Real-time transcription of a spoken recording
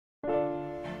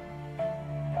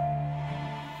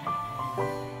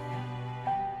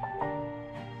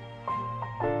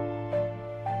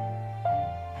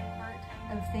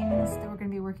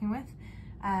working with.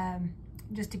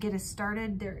 Just to get us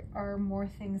started, there are more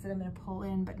things that I'm going to pull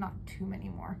in, but not too many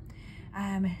more.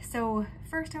 So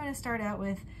first I'm going to start out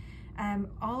with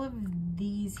all of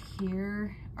these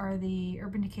here are the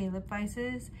Urban Decay lip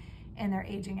vices, and they're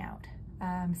aging out.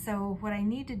 So what I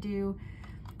need to do,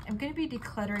 I'm going to be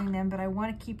decluttering them, but I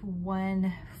want to keep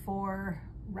one for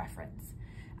reference.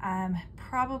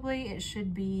 Probably it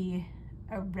should be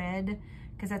a red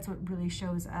because that's what really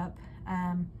shows up.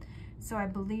 So I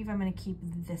believe I'm going to keep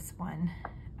this one.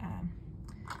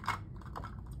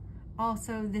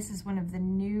 Also, this is one of the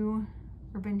new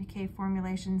Urban Decay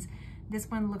formulations. This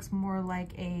one looks more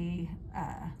like a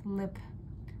lip,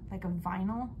 like a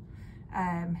vinyl.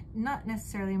 Not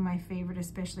necessarily my favorite,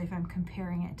 especially if I'm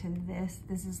comparing it to this.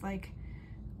 This is like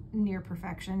near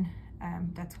perfection.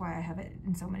 That's why I have it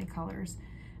in so many colors.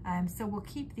 So we'll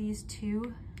keep these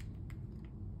two.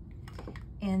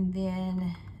 And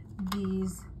then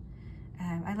these,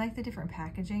 I like the different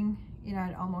packaging. You know,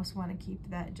 I'd almost want to keep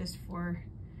that just for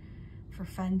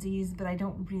funsies, but I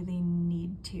don't really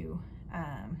need to.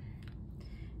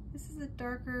 This is a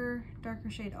darker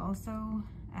shade also.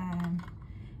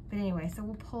 But anyway, so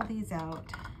we'll pull these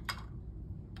out.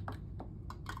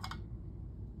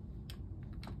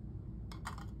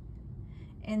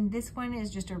 And this one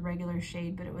is just a regular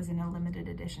shade, but it was in a limited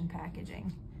edition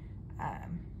packaging.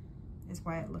 Is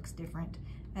why it looks different.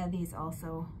 These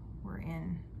also were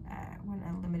in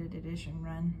a limited edition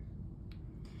run.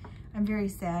 I'm very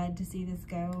sad to see this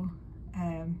go.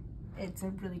 It's a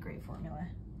really great formula.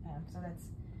 So that's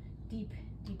deep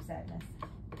sadness.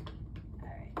 All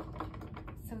right.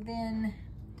 So then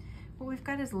what we've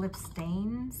got is lip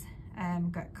stains.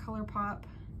 We've got ColourPop.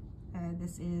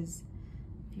 This is,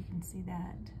 if you can see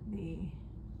that,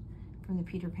 from the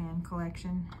Peter Pan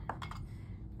collection.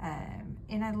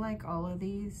 And I like all of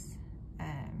these.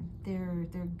 They're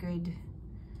good.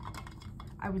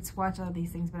 I would swatch all of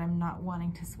these things, but I'm not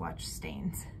wanting to swatch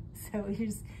stains. So you're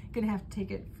just gonna have to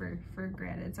take it for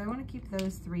granted. So I want to keep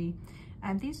those three.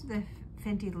 These are the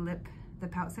Fenty Lip, the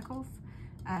Poutsicles.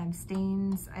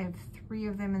 Stains, I have 3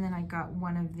 of them, and then I got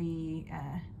one of the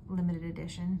limited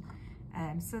edition.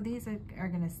 So these are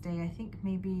gonna stay. I think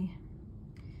maybe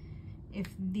if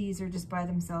these are just by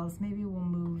themselves, maybe we'll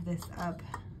move this up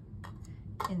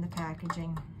in the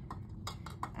packaging.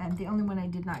 The only one I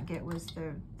did not get was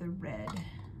the red.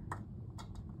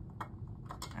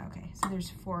 Okay, so there's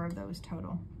 4 of those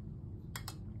total.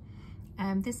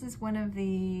 This is one of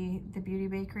the Beauty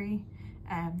Bakery.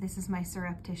 This is my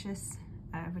Surreptitious,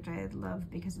 which I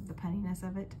love because of the punniness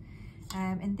of it.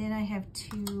 And then I have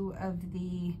 2 of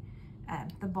the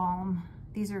Balm.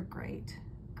 These are great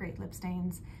lip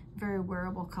stains, very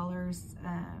wearable colors.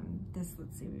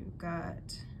 Let's see, we've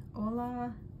got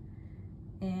Ola,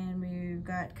 and we've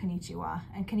got Konnichiwa,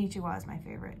 and Konnichiwa is my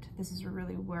favorite. This is a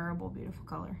really wearable, beautiful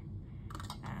color.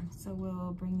 So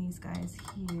we'll bring these guys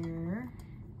here.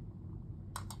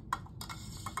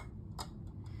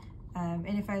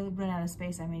 And if I run out of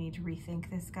space, I may need to rethink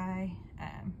this guy,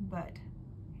 but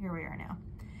here we are now.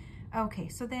 Okay,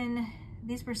 so then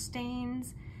these were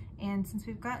stains, and since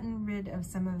we've gotten rid of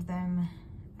some of them,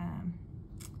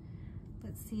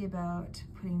 let's see about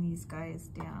putting these guys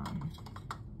down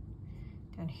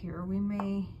here. We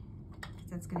may,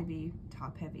 because that's going to be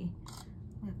top heavy.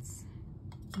 Let's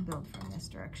build from this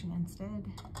direction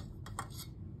instead.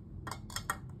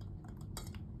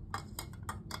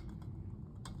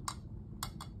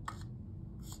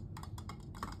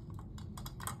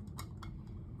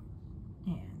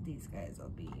 And these guys will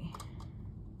be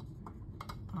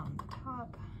on the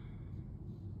top.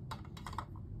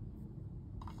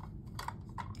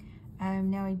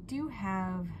 Now I do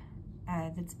have,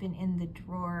 that's been in the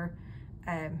drawer,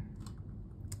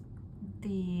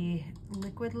 the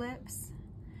liquid lips,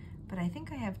 but I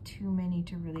think I have too many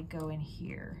to really go in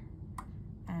here.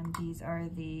 These are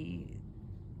the,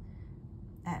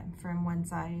 from one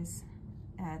size,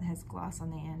 that has gloss on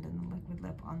the end and the liquid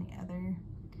lip on the other.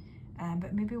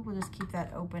 But maybe we'll just keep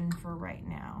that open for right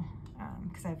now,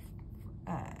 because I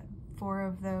have 4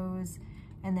 of those,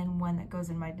 and then one that goes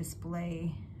in my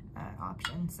display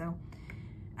option. So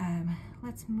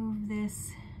let's move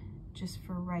this just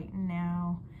for right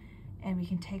now, and we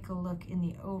can take a look in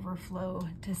the overflow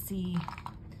to see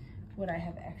what I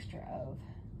have extra of.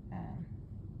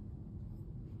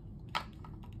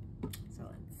 So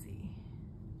let's see.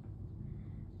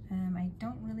 I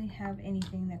don't really have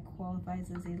anything that qualifies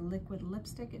as a liquid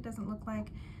lipstick, it doesn't look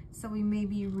like, so we may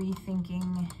be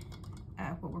rethinking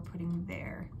what we're putting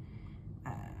there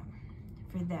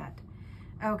for that.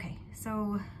 Okay,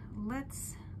 so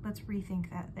let's rethink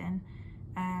that then.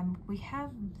 We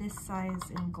have this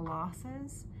size in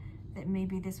glosses. that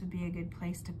maybe this would be a good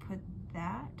place to put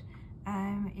that.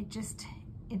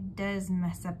 It does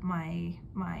mess up my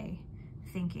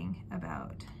thinking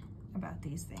about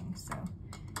these things. So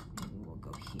maybe we'll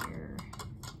go here.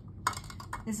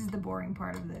 This is the boring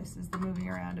part of this, is the moving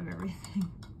around of everything.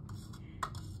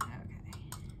 Okay.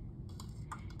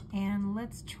 And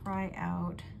let's try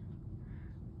out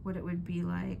what it would be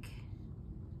like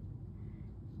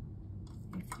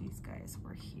if these guys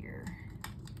were here,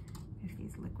 if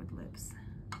these liquid lips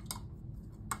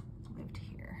lived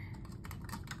here.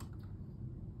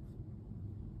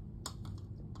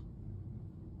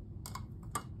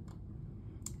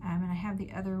 And I have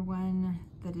the other one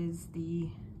that is the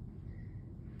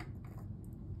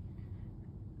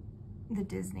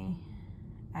Disney,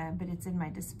 but it's in my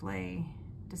display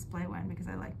one because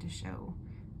I like to show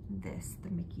this, the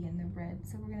Mickey and the red.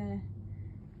 So we're gonna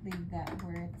leave that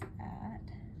where it's at.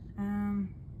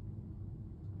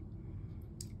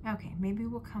 Okay, maybe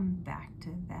we'll come back to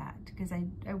that because I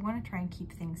want to try and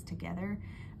keep things together.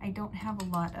 I don't have a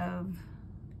lot of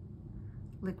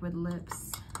liquid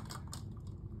lips.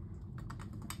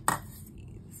 Let's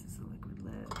see, this is a liquid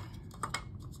lip.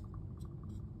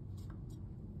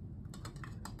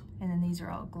 And then these are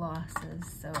all glosses,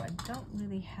 so I don't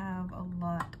really have a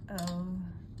lot of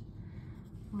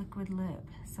liquid lip.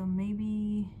 So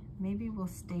maybe we'll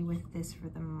stay with this for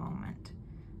the moment.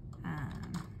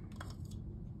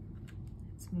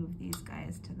 Let's move these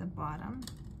guys to the bottom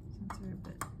since they're a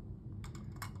bit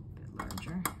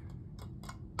larger.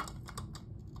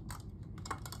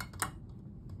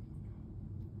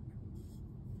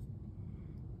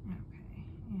 Okay,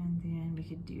 and then we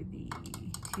could do the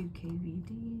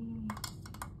 2KVD.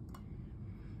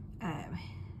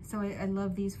 So I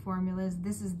love these formulas.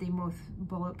 This is the most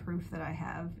bulletproof that I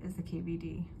have, is the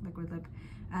KVD liquid lip.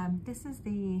 This is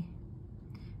the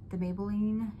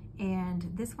Maybelline,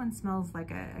 and this one smells like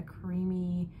a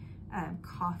creamy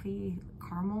coffee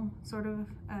caramel sort of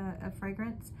a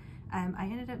fragrance. I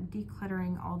ended up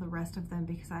decluttering all the rest of them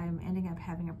because I am ending up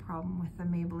having a problem with the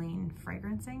Maybelline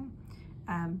fragrancing,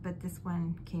 but this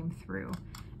one came through.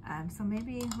 So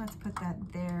maybe let's put that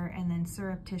there, and then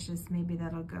Surreptitious, maybe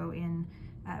that'll go in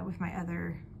with my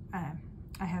other,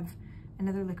 I have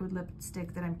another liquid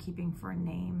lipstick that I'm keeping for a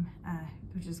name,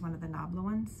 which is one of the Nabla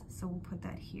ones, so we'll put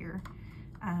that here.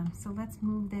 So let's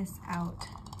move this out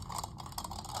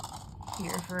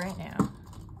here for right now.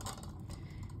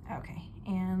 Okay,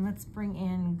 and let's bring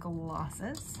in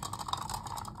glosses,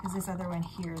 because this other one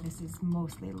here, this is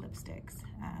mostly lipsticks.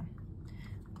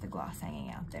 The gloss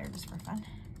hanging out there just for fun.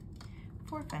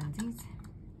 For funsies.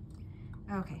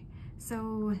 Okay,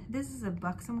 so this is a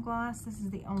Buxom gloss. This is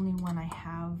the only one I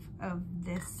have of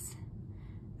this.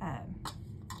 And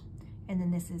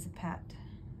then this is a Pat.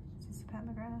 Is this a Pat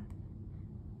McGrath?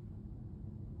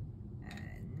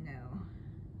 No.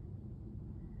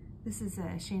 This is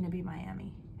a Shayna B.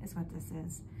 Miami is what this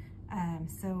is.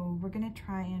 So we're gonna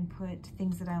try and put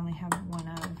things that I only have one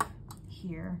of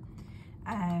here.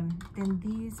 Then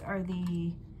these are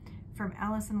the from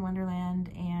Alice in Wonderland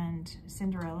and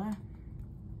Cinderella.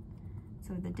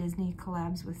 So the Disney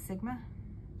collabs with Sigma.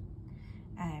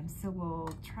 So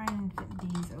we'll try and fit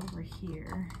these over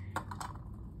here.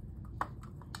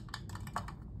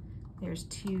 There's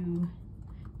two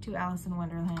Alice in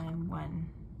Wonderland and one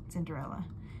Cinderella.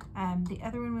 The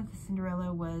other one with the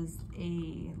Cinderella was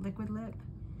a liquid lip.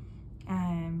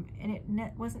 And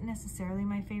it wasn't necessarily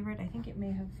my favorite. I think it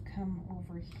may have come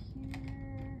over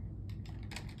here,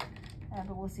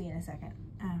 but we'll see in a second.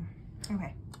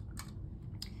 Okay.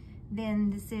 Then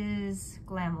this is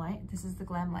Glamlight. This is the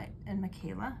Glamlight and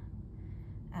Michaela.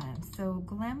 So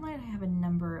Glamlight, I have a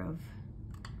number of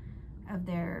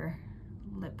their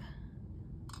lip.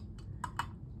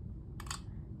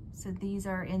 So these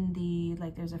are in the,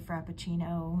 like there's a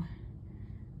Frappuccino,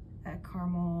 a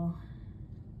caramel,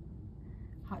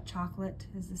 hot chocolate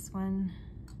is this one.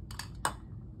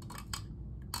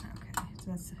 Okay,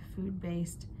 so that's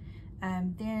food-based.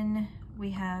 Then we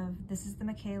have, this is the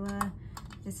Michaela.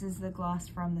 This is the gloss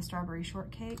from the Strawberry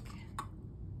Shortcake.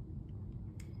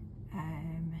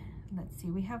 Let's see,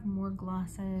 we have more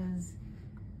glosses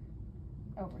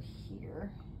over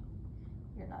here.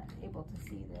 You're not able to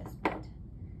see this, but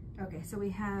okay, so we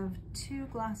have two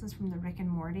glosses from the Rick and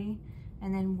Morty,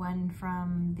 and then one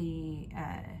from the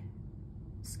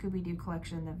Scooby-Doo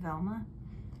collection, the Velma.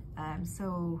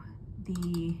 So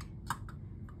these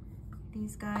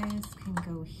guys can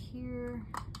go here.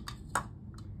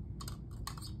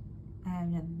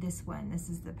 And this one, this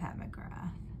is the Pat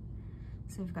McGrath.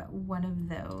 So we've got one of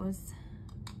those.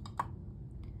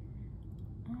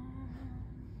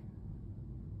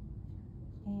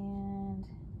 And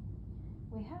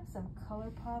We have some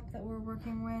ColourPop that we're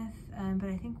working with, but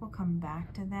I think we'll come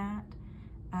back to that.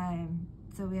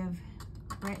 So we have,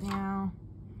 right now,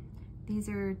 these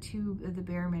are 2 of the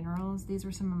Bare Minerals. These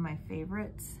were some of my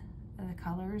favorites, the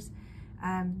colors.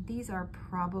 These are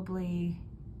probably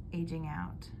aging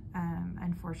out,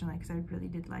 unfortunately, because I really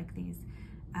did like these.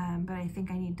 But I think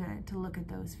I need to look at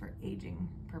those for aging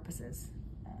purposes.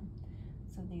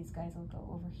 So these guys will go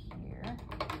over here.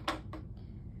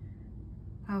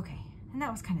 Okay, and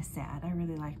that was kind of sad. I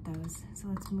really liked those. So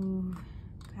let's move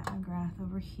Pat McGrath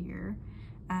over here.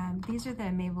 These are the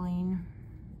Maybelline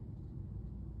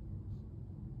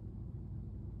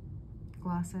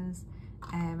glosses,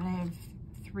 and I have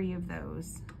 3 of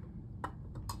those.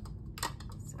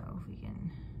 So if we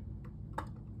can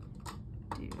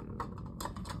do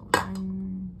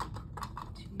 1,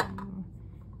 2,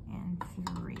 and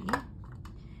 3.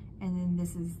 And then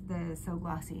this is the So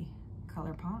Glossy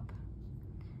ColourPop.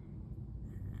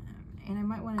 And I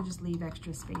might want to just leave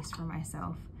extra space for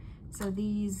myself. So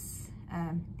these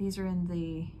are in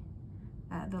the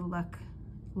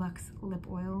Luxe lip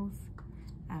oils.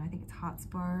 I think it's Hot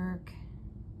Spark,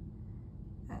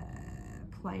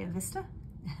 Playa Vista,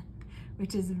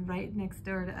 which is right next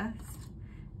door to us.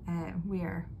 We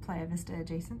are Playa Vista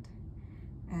adjacent.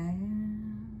 I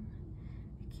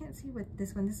can't see what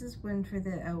this is one for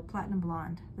the, Platinum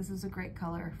Blonde. This is a great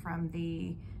color from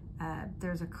the,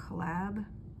 there's a collab,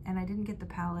 and I didn't get the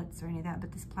palettes or any of that,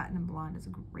 but this Platinum Blonde is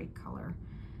a great color.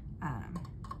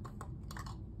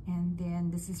 And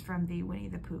then this is from the Winnie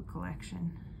the Pooh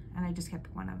collection, and I just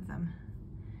kept one of them.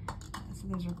 So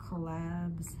those are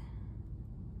collabs.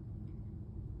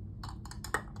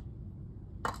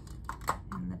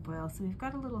 And lip oil. So we've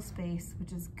got a little space,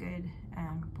 which is good.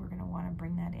 We're gonna wanna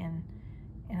bring that in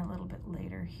a little bit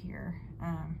later here.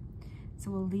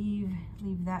 So we'll leave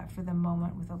that for the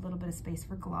moment with a little bit of space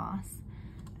for gloss.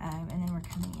 And then we're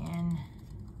coming in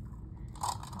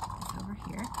over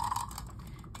here.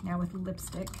 Now with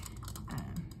lipstick.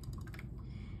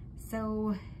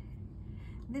 So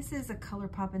this is a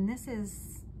ColourPop, and this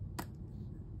is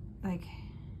like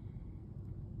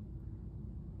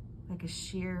a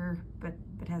sheer, but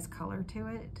has color to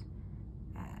it.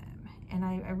 And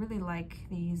I really like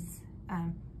these.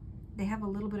 They have a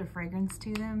little bit of fragrance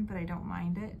to them, but I don't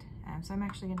mind it. So I'm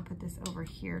actually gonna put this over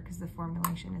here because the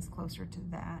formulation is closer to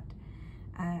that.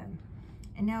 And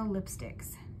now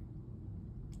lipsticks.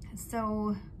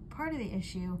 So part of the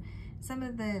issue, some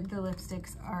of the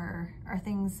lipsticks are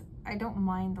things, I don't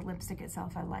mind the lipstick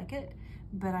itself, I like it,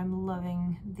 but I'm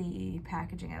loving the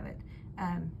packaging of it.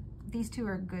 These 2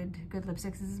 are good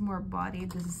lipsticks. This is more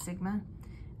bodied, this is Sigma,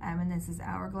 and this is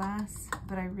Hourglass,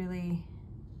 but I really,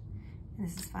 and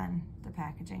this is fun, the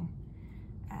packaging.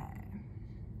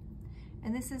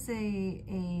 And this is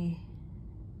a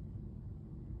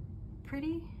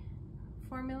pretty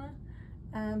formula,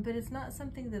 but it's not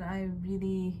something that I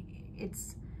really,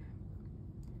 it's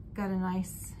got a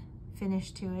nice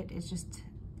finish to it. It's just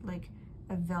like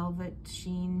a velvet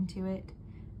sheen to it,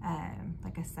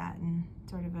 like a satin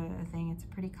sort of a thing. It's a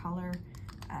pretty color,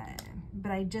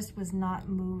 but I just was not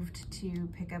moved to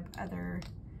pick up other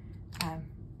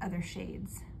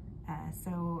shades.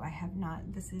 So I have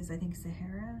not, this is I think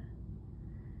Sahara,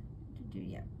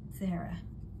 yeah, Sahara.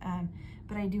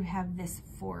 But I do have this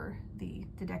for the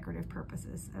decorative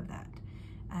purposes of that.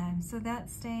 So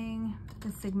that's staying,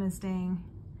 the Sigma's staying.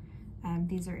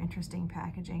 These are interesting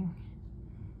packaging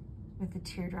with the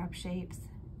teardrop shapes.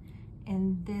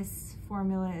 And this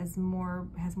formula is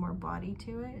has more body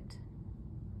to it.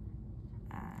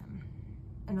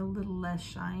 And a little less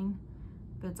shine,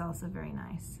 but it's also very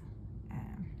nice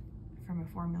from a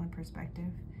formula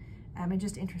perspective. And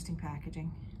just interesting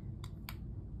packaging.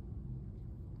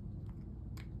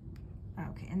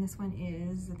 Okay, and this one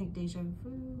is, I think, Deja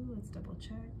Vu. Let's double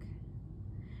check.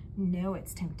 No,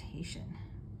 it's Temptation.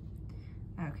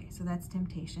 Okay, so that's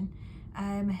Temptation.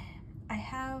 I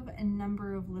have a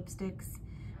number of lipsticks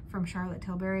from Charlotte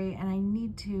Tilbury, and I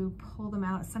need to pull them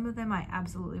out. Some of them I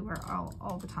absolutely wear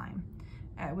all the time,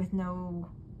 with no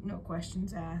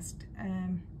questions asked.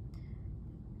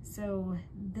 So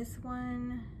this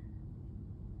one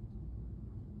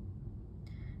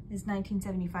is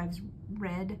 1975's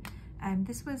Red.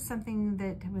 This was something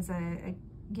that was a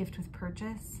gift with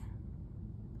purchase.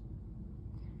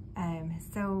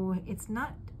 So it's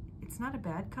not a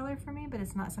bad color for me, but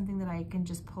it's not something that I can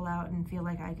just pull out and feel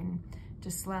like I can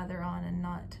just slather on and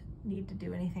not need to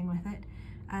do anything with it.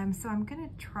 So I'm gonna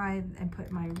try and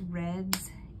put my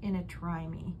reds in a Try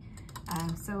Me.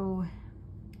 So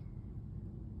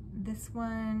this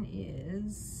one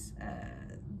is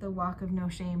the Walk of No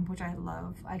Shame, which I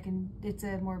love. It's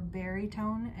a more berry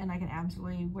tone, and I can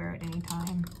absolutely wear it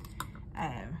anytime.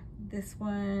 This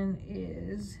one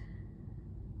is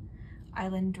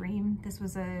Island Dream. This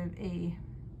was a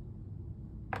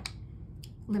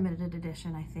limited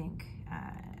edition, I think,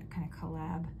 kind of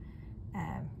collab.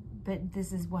 But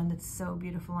this is one that's so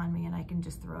beautiful on me, and I can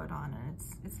just throw it on, and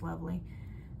it's lovely.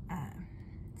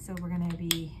 So we're gonna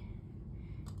be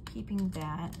keeping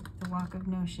that, the Walk of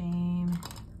No Shame.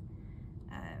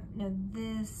 Now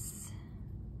this,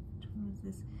 which one was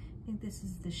this? I think this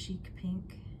is the Chic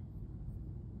Pink.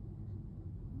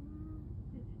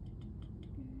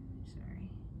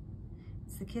 Sorry.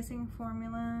 It's the Kissing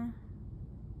Formula.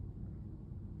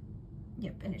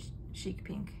 Yep, and it's Chic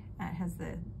Pink. It has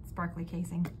the sparkly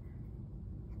casing.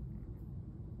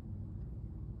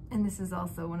 And this is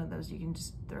also one of those you can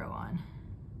just throw on.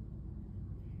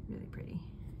 Really pretty.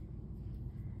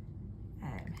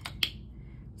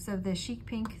 So the Chic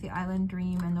Pink, the Island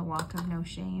Dream, and the Walk of No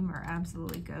Shame are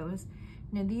absolutely goes.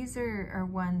 Now these are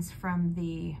ones from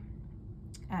the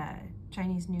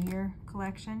Chinese New Year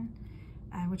collection,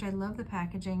 which I love the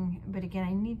packaging, but again,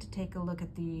 I need to take a look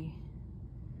at the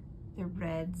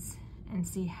reds and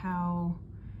see how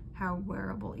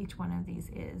wearable each one of these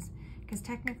is. Because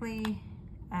technically,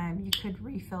 you could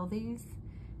refill these,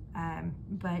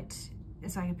 but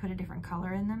so I could put a different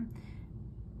color in them,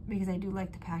 because I do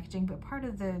like the packaging, but part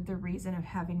of the reason of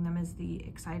having them is the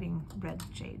exciting red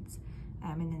shades.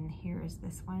 And then here is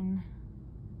this one.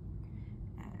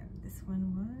 This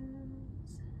one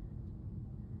was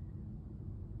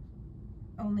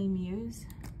Only Muse.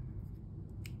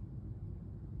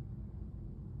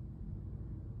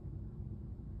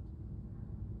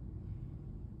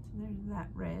 So there's that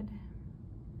red.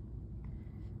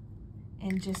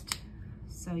 And just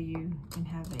so you can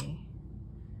have an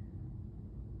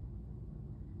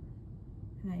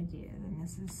idea, then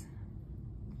this is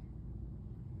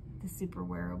the super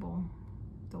wearable,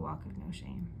 the Walk of No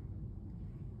Shame.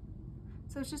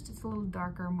 So it's a little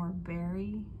darker, more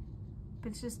berry,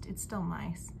 but it's still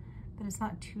nice, but it's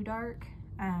not too dark.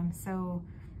 So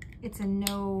it's a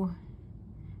no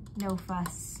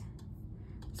fuss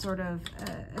sort of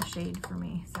a shade for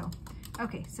me. So,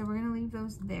 okay, so we're gonna leave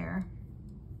those there.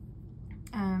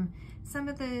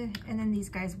 And then these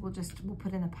guys we'll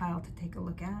put in a pile to take a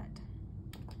look at.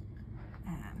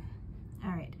 All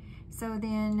right, so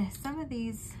then some of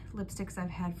these lipsticks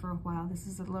I've had for a while. This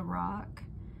is a Lorac,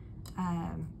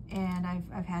 and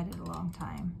I've had it a long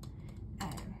time.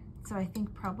 So I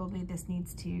think probably this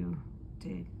needs to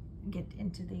get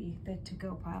into the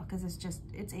to-go pile, because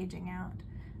it's aging out.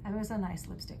 It was a nice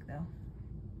lipstick though.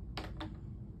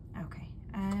 Okay,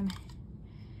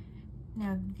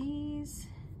 now these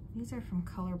are from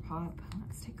ColourPop.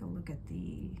 Let's take a look at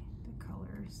the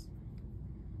colors.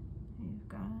 You've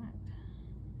got,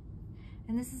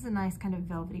 and this is a nice kind of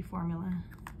velvety formula.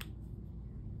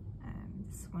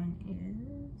 This one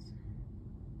is,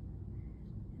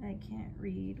 I can't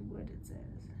read what it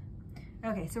says.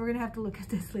 Okay, so we're gonna have to look at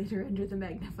this later under the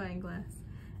magnifying glass.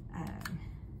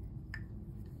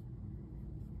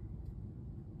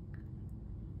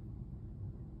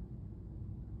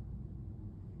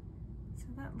 So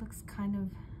that looks kind of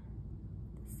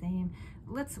the same.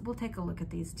 We'll take a look at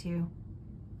these two.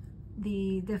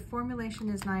 The formulation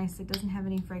is nice. It doesn't have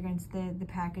any fragrance. The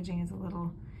packaging is a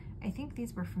little, I think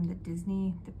these were from the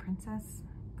Disney, the Princess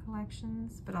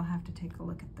collections, but I'll have to take a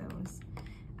look at those.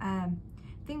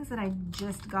 Things that I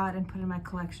just got and put in my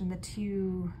collection, the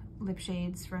two lip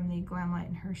shades from the Glamlight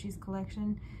and Hershey's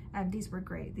collection. These were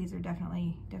great. These are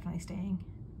definitely staying.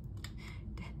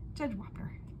 Judge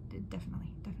Whopper,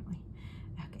 definitely.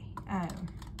 Okay, I'll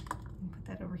put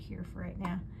that over here for right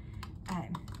now.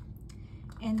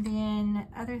 And then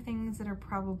other things that are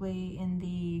probably in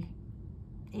the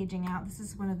aging out. This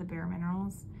is one of the Bare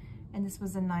Minerals, and this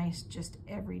was a nice, just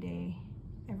everyday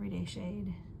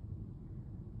shade.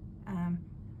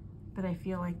 But I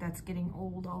feel like that's getting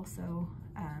old also,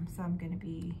 so I'm going to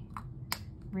be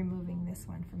removing this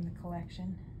one from the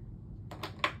collection.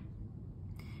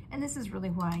 And this is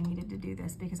really why I needed to do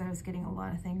this, because I was getting a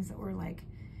lot of things that were like,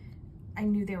 I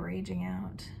knew they were aging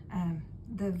out.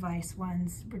 The Vice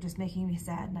ones were just making me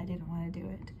sad, and I didn't want to do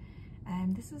it.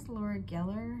 This is Laura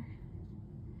Geller.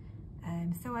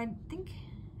 So I think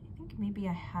maybe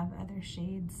I have other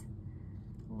shades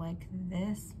like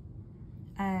this.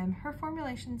 Her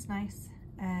formulation's nice.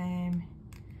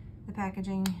 The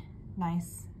packaging,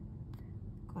 nice.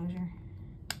 Closure.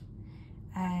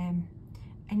 I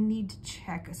need to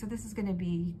check. So this is going to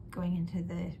be going into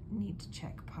the need to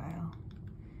check pile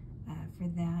for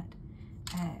that.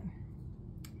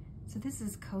 So this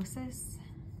is Kosas.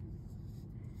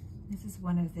 This is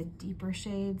one of the deeper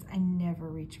shades. I never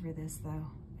reach for this though.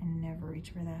 I never reach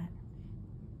for that.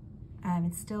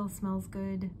 It still smells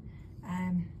good.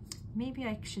 Maybe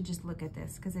I should just look at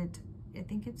this because I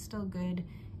think it's still good.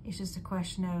 It's just a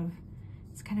question of,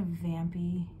 it's kind of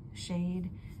vampy shade.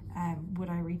 Would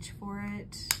I reach for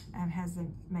it? Has the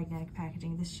magnetic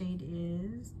packaging. This shade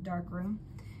is Dark Room.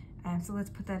 So let's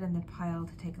put that in the pile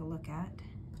to take a look at.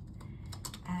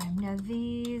 Now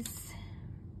these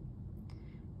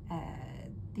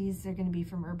are going to be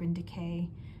from Urban Decay.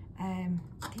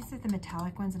 These are the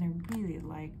metallic ones, and I really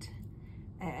liked.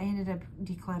 I ended up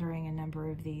decluttering a number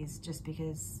of these just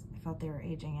because I felt they were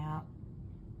aging out.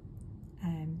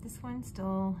 This one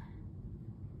still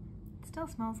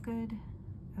smells good.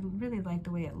 I really like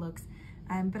the way it looks,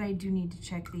 but I do need to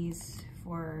check these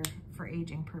for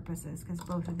aging purposes because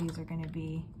both of these are going to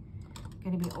be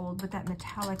old. But that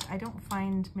metallic, I don't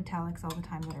find metallics all the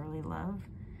time that I really love.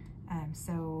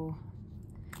 So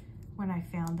when I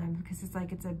found them, because it's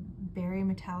like it's a berry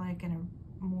metallic and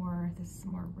this is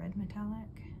more red metallic.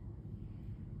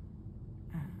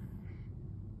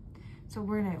 So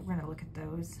we're gonna look at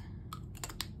those.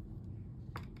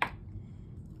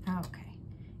 Okay,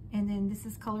 and then this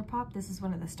is ColourPop. This is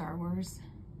one of the Star Wars,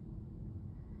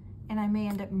 and I may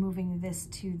end up moving this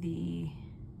to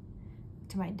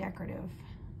my decorative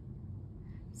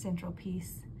central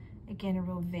piece. Again, a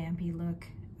real vampy look.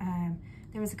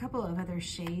 There was a couple of other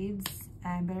shades,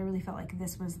 but I really felt like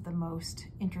this was the most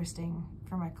interesting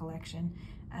for my collection.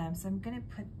 So I'm gonna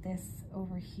put this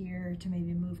over here to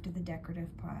maybe move to the decorative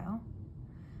pile.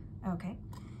 Okay.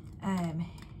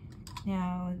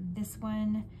 Now this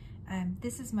one,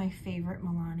 this is my favorite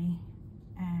Milani.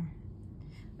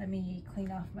 Let me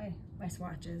clean off my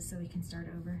swatches so we can start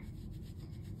over.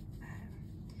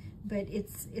 But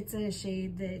it's a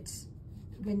shade that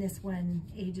when this one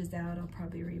ages out, I'll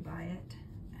probably rebuy it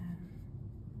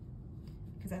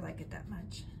because I like it that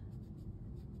much.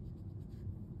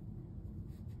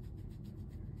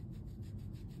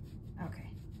 Okay.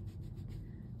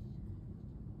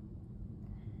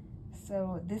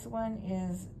 So this one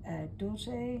is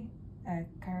Dulce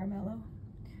Caramello.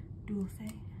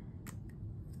 Dulce.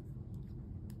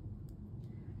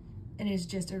 And it's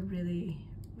just a really,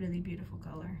 really beautiful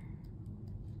color.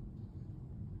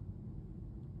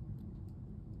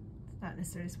 It's not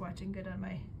necessarily swatching good on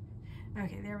my,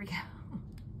 okay, there we go.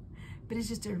 But it's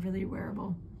just a really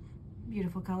wearable,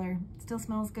 beautiful color. Still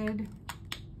smells good.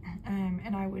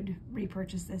 And I would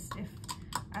repurchase this if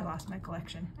I lost my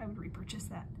collection. I would repurchase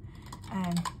that.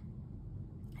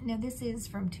 Now this is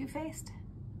from Too Faced,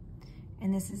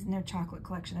 and this is in their chocolate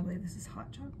collection. I believe this is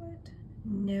hot chocolate.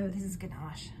 No, this is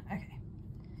ganache. Okay.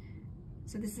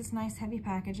 So this is nice heavy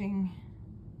packaging,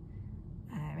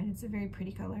 and it's a very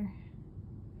pretty color.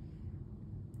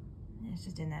 And it's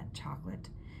just in that chocolate.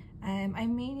 I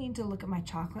may need to look at my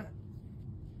chocolate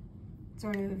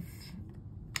sort of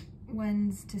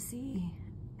ones to see,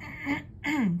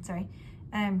 sorry,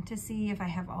 to see if I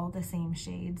have all the same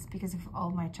shades, because if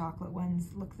all my chocolate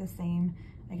ones look the same,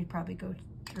 I could probably go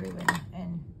through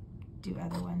and do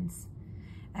other ones.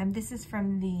 This is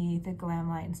from the Glam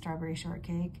Light and Strawberry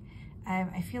Shortcake.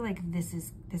 I feel like this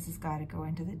has got to go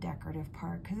into the decorative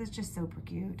part because it's just super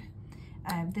cute.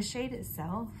 The shade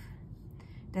itself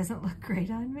doesn't look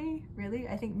great on me, really.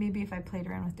 I think maybe if I played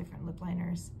around with different lip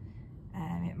liners,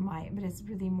 it might, but it's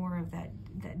really more of that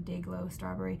Day Glow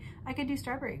strawberry. I could do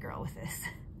Strawberry Girl with this.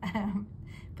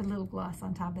 Put a little gloss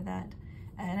on top of that.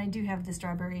 And I do have the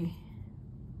Strawberry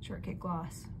Shortcake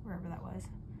gloss, wherever that was.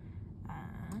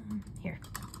 Here,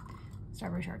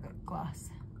 Strawberry Shortcake gloss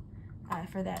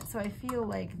for that. So I feel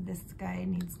like this guy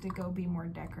needs to go be more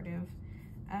decorative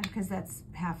because that's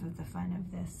half of the fun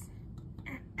of this.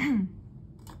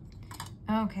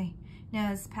 Okay,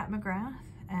 now it's Pat McGrath.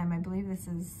 I believe this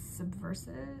is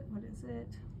Subversive. What is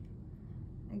it?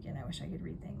 Again, I wish I could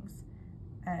read things.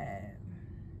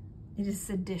 It is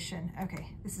Sedition.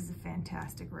 Okay, this is a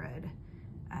fantastic red.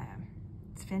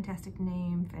 It's a fantastic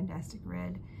name, fantastic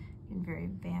red, and very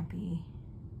vampy,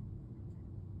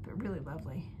 but really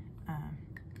lovely.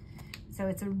 So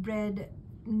it's a red,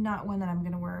 not one that I'm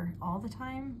gonna wear all the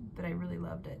time, but I really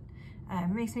loved it. It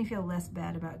makes me feel less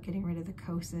bad about getting rid of the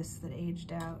Kosas that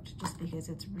aged out, just because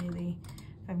it's really,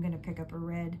 if I'm gonna pick up a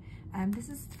red. This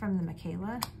is from the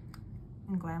Michaela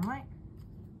in Glam Light.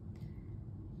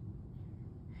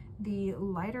 The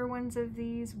lighter ones of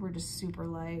these were just super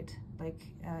light, like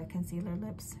concealer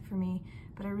lips for me,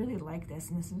 but I really like this,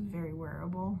 and this is very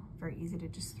wearable, very easy to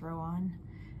just throw on.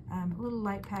 A little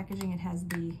light packaging. It has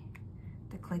the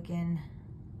click in,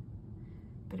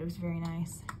 but it was very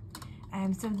nice.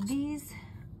 So these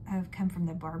have come from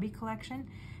the Barbie collection.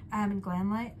 in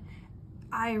Glamlight.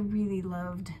 I really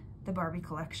loved the Barbie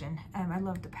collection. I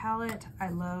loved the palette, I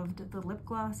loved the lip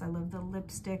gloss, I loved the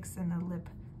lipsticks and the lip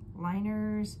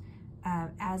liners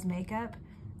as makeup.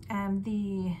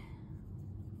 The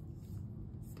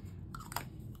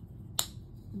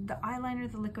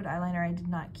eyeliner, the liquid eyeliner, I did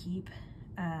not keep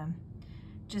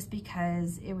just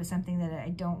because it was something that I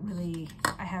don't really,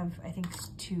 I have I think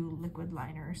 2 liquid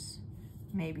liners,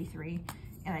 maybe 3,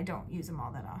 and I don't use them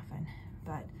all that often.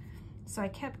 But so I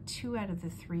kept 2 out of the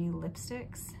 3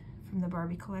 lipsticks from the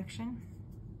Barbie collection.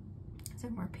 So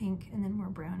more pink and then more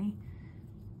brownie.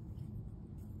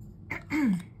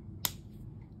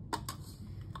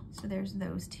 So there's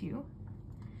those 2.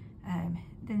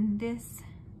 Then this,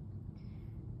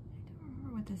 I don't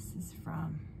remember what this is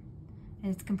from.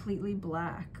 And it's completely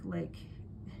black, like,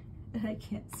 I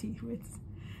can't see who it's.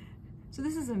 So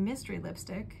this is a mystery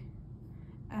lipstick.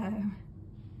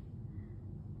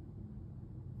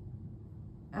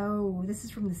 Oh, this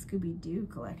is from the Scooby-Doo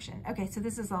collection. Okay, so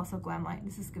this is also Glamlight.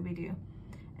 This is Scooby-Doo.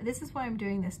 And this is why I'm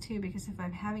doing this too, because if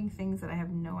I'm having things that I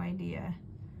have no idea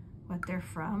what they're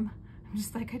from, I'm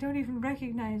just like, I don't even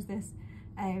recognize this.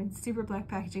 It's super black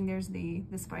packaging. There's the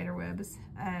spider webs.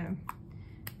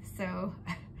 So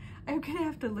I'm gonna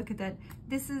have to look at that.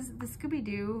 This is, the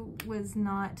Scooby-Doo was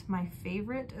not my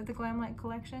favorite of the Glamlight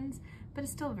collections, but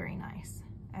it's still very nice.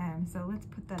 So let's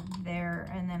put that there,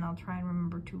 and then I'll try and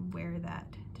remember to wear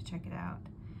that to check it out.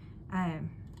 And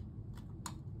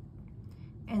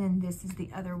then this is the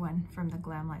other one from the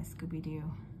Glamlight Scooby-Doo.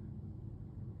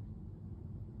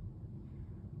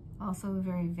 Also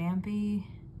very vampy.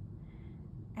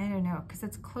 I don't know, because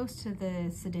it's close to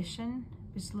the Sedition.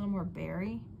 It's a little more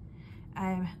berry.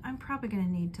 I'm probably gonna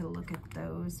need to look at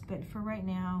those, but for right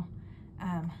now,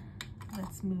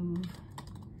 let's move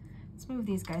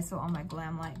these guys so all my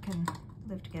Glamlight can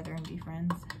live together and be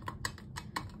friends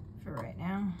for right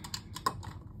now.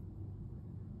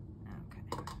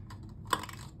 Okay.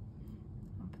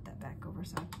 I'll put that back over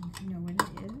so I can know what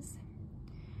it is.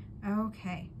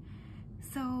 Okay,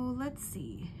 so let's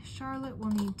see. Charlotte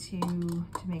will need to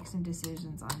make some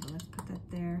decisions on, but let's put that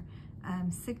there.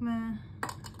 Sigma, I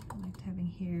liked having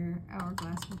here.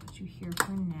 Hourglass, we'll put you here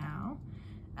for now.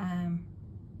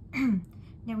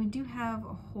 Now we do have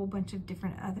a whole bunch of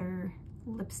different other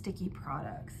lipsticky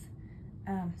products.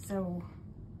 So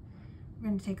we're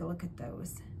going to take a look at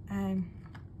those.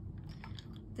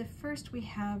 The first we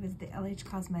have is the LH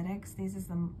Cosmetics. These is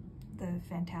the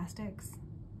Fantastics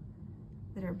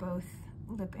that are both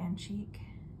lip and cheek.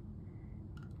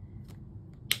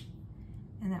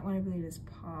 And that one I believe is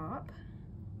Pop.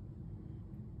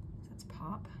 So that's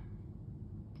Pop.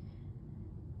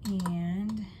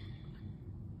 And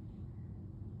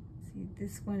see,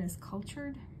 this one is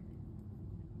Cultured.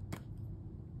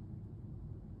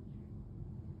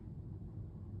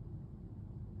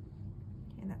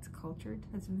 Okay, that's Cultured.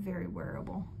 That's very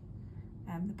wearable.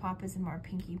 The Pop is in more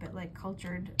pinky, but like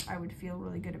Cultured, I would feel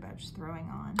really good about just throwing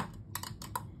on.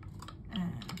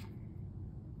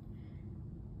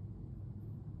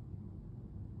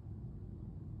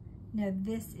 Now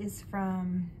this is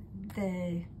from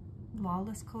the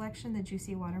Lawless collection, the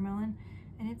Juicy Watermelon,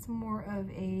 and it's more of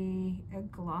a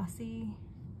glossy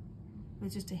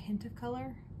with just a hint of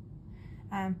color.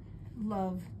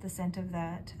 Love the scent of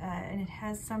that, and it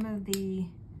has some of the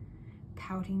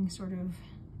pouting sort of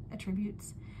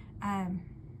attributes. I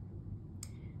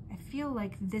feel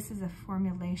like this is a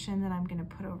formulation that I'm gonna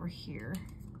put over here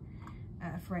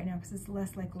for right now, because it's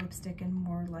less like lipstick and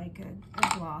more like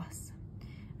a gloss.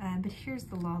 But here's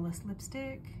the Lawless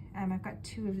lipstick. I've got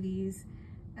 2 of these.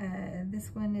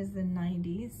 This one is the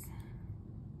 90s.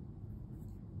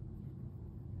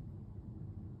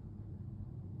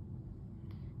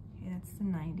 Okay, that's the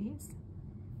 90s.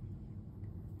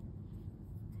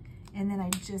 And then I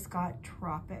just got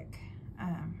Tropic,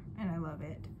 and I love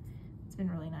it. It's been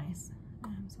really nice.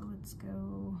 So let's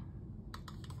go,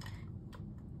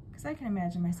 because I can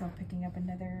imagine myself picking up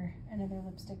another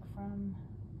lipstick from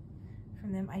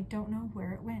them. I don't know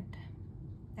where it went.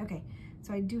 Okay,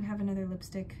 so I do have another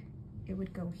lipstick. It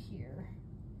would go here,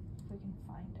 if we can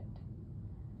find it.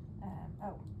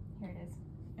 Oh, here it is.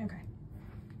 Okay.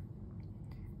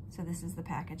 So this is the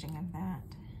packaging of that.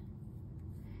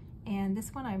 And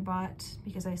this one I bought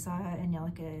because I saw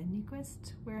Angelica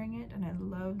Nyquist wearing it, and I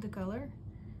love the color,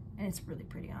 and it's really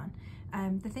pretty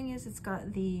on. The thing is, it's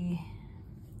got the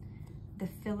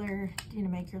filler, you know,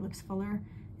 make your lips fuller.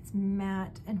 It's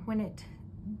matte, and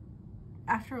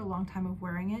after a long time of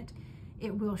wearing it,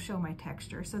 it will show my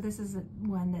texture. So this is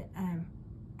one that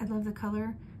I love the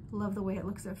color, love the way it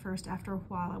looks at first. After a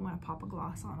while, I want to pop a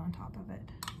gloss on top of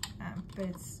it. But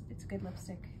it's a good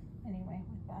lipstick anyway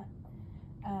with that.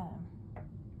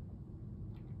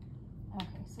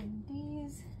 Okay, so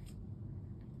these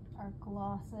are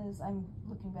glosses. I'm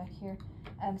looking back here.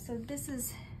 So this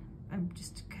is, I'm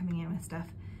just coming in with stuff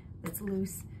that's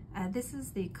loose. This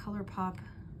is the ColourPop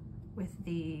with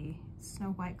the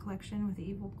Snow White collection with the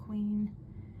Evil Queen.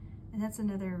 And that's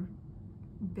another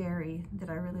berry that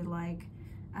I really like.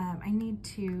 I need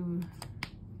to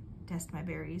test my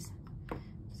berries,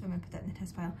 so I'm gonna put that in the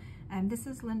test pile. This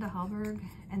is Linda Hallberg,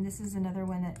 and this is another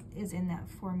one that is in that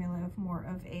formula of more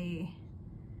of a,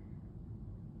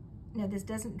 now this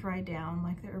doesn't dry down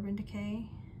like the Urban Decay,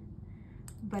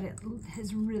 but it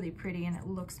is really pretty and it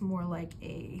looks more like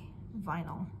a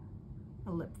vinyl,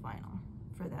 a lip vinyl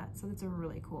for that. So that's a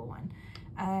really cool one.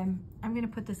 I'm gonna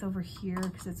put this over here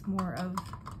because it's more of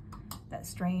that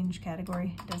strange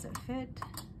category. Does it fit?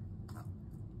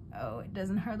 Oh, it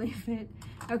doesn't hardly fit.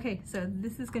 Okay, so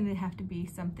this is gonna have to be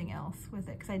something else with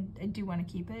it because I do want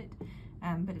to keep it,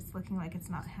 but it's looking like it's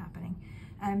not happening.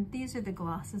 These are the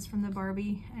glosses from the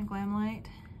Barbie and Glamlight.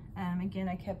 Again,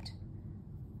 I kept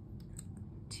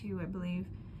 2, I believe.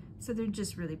 So they're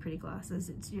just really pretty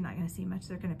glosses. You're not gonna see much.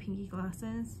 They're kind of pinky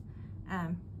glosses.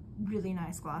 Really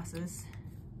nice glosses.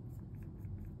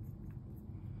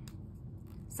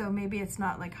 So maybe it's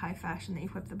not like high fashion that you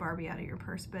whip the Barbie out of your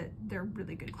purse, but they're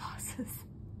really good glosses.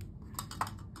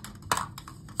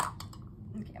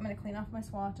 Okay, I'm gonna clean off my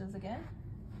swatches again.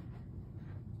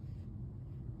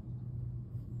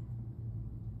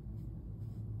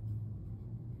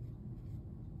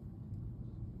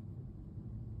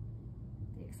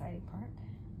 The exciting part.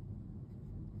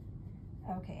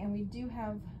 Okay, and we do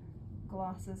have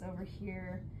glosses over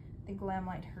here, the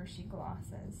Glamlight Hershey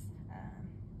glosses.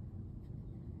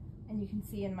 And you can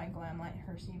see in my Glamlight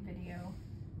Hershey video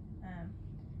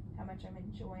how much I'm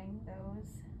enjoying those.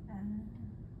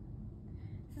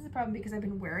 This is a problem because I've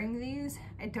been wearing these.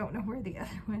 I don't know where the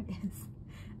other one is.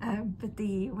 But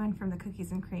the one from the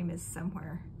Cookies and Cream is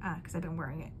somewhere because I've been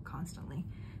wearing it constantly.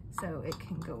 So it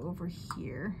can go over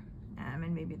here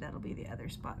and maybe that'll be the other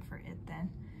spot for it then,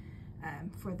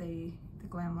 for the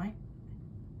Glamlight.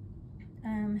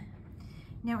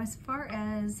 Now as far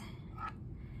as,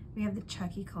 we have the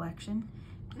Chucky collection.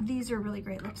 These are really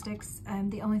great lipsticks.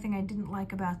 The only thing I didn't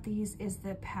like about these is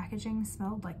the packaging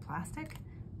smelled like plastic.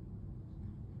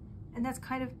 And that's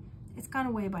kind of, it's gone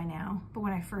away by now, but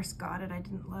when I first got it, I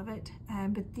didn't love it.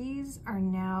 But these are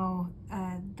now,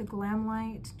 the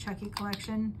Glamlight Chucky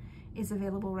collection is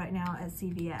available right now at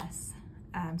CVS.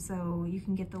 So you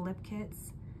can get the lip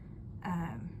kits,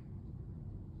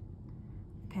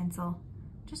 pencil,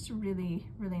 just really,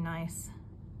 really nice.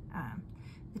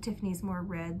 The Tiffany's more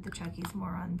red, the Chucky's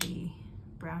more on the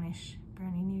brownie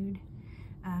nude,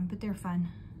 but they're fun.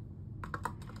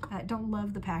 Don't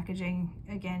love the packaging,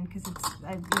 again, because it's,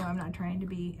 I'm not trying to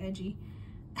be edgy.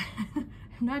 I'm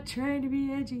not trying to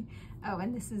be edgy. Oh,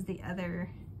 and this is the other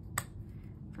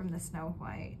from the Snow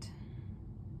White,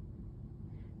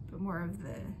 but more of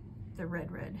the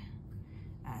red.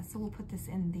 So we'll put this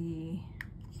in the,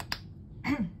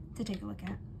 to take a look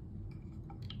at.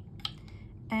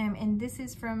 And this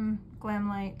is from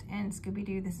Glamlight and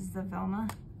Scooby-Doo. This is the Velma.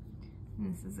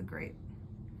 And this is a great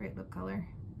lip color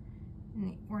in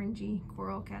the orangey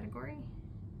coral category.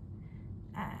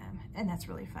 And that's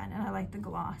really fun. And I like the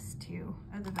gloss too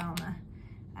of the Velma.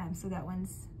 So that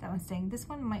one's staying. This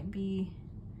one might be,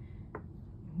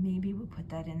 maybe we'll put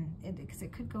that in, because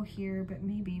it could go here, but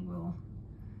maybe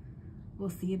we'll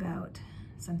see about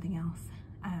something else.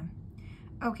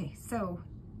 Okay, so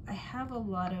I have a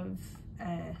lot of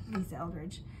Lisa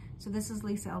Eldridge. So this is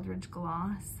Lisa Eldridge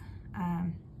gloss.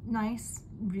 Nice,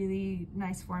 really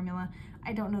nice formula.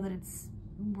 I don't know that it's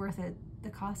worth it,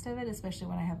 the cost of it, especially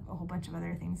when I have a whole bunch of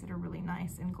other things that are really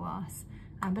nice in gloss.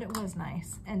 But it was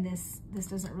nice, and this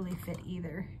doesn't really fit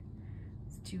either.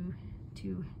 It's too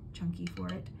chunky for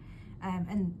it.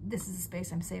 And this is the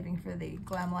space I'm saving for the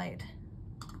Glamlight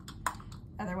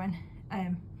other one.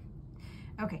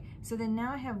 Okay, so then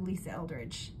now I have Lisa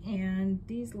Eldridge, and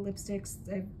these lipsticks,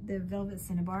 the Velvet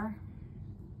Cinnabar,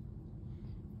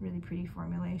 really pretty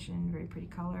formulation, very pretty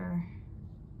color,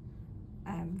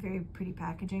 very pretty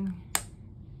packaging,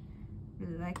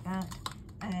 really like that.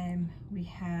 We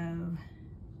have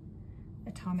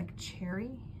Atomic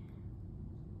Cherry,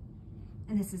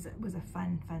 and this was a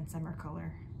fun summer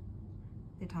color,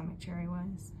 the Atomic Cherry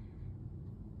was.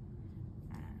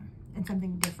 And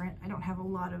something different. I don't have a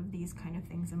lot of these kind of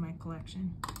things in my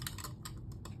collection.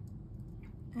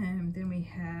 Then we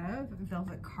have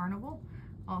Velvet Carnival,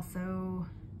 also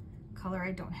color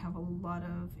I don't have a lot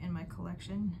of in my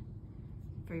collection.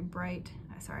 Very bright.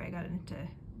 Sorry, I got into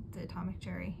the Atomic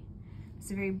Cherry. It's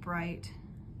a very bright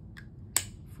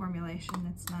formulation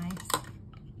that's nice.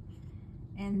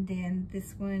 And then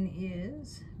this one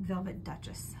is Velvet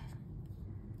Duchess.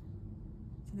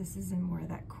 So this is in more of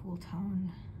that cool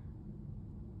tone.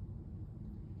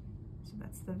 So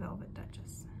that's the Velvet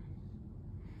Duchess.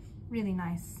 Really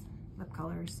nice lip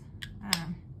colors.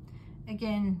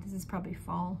 Again, this is probably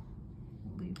fall.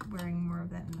 We'll be wearing more of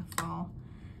that in the fall.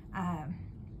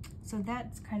 So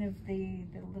that's kind of the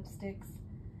lipsticks.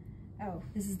 Oh,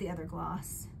 this is the other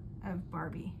gloss of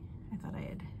Barbie. I thought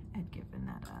I had given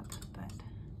that up, but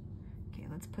okay,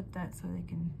 let's put that so they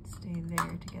can stay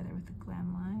there together with the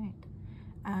Glam Light.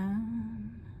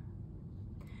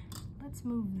 Let's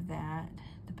move that,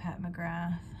 the Pat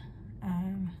McGrath.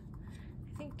 I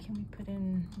think, can we put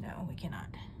in, no, we cannot.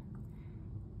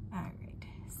 All right,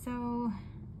 so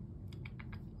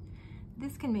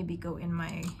this can maybe go on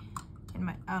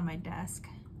my desk.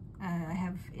 I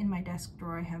have in my desk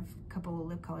drawer, I have a couple of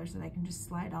lip colors that I can just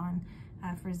slide on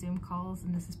for Zoom calls,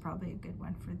 and this is probably a good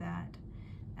one for that.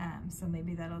 So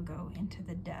maybe that'll go into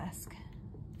the desk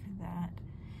for that.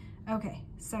 Okay,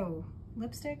 so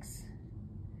lipsticks,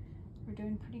 we're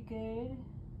doing pretty good.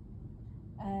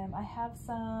 I have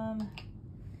some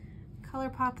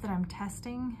ColourPop that I'm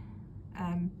testing.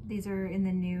 These are in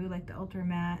the new, like the Ultra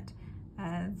Matte,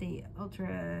 the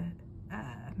Ultra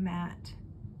Matte,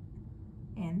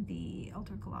 and the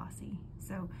Ultra Glossy.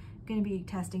 So I'm going to be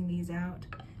testing these out.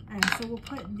 So we'll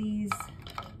put these,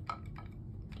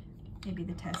 maybe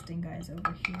the testing guys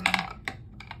over here.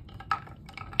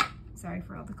 Sorry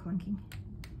for all the clunking.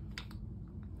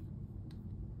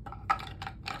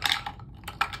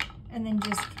 And then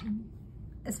just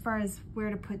as far as where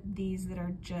to put these that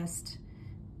are just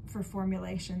for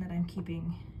formulation that I'm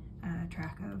keeping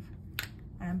track of,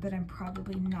 but I'm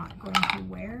probably not going to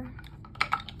wear.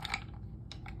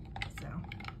 So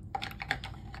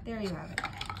there you have it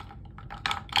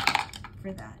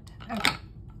for that. Okay.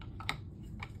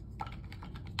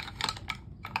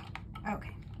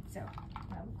 Okay, so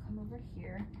now we'll come over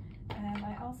here.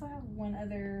 I also have one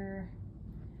other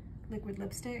liquid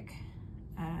lipstick.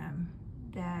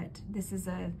 That this is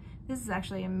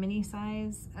actually a mini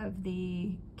size of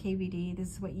the KVD.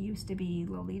 This is what used to be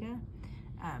Lolita,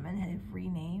 and have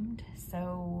renamed.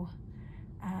 So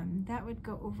that would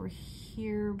go over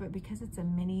here, but because it's a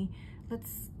mini,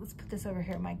 let's put this over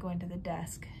here. It might go into the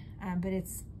desk, but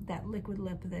it's that liquid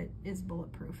lip that is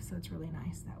bulletproof, so it's really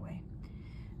nice that way.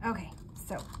 Okay,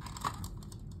 so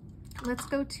let's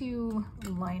go to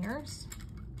liners.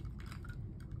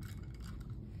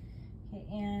 Okay,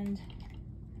 and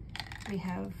we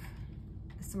have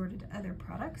assorted other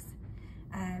products.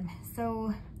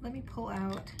 So let me pull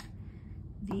out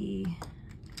the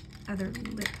other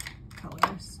lip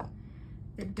colors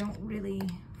that don't really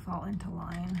fall into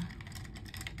line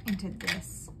into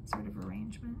this sort of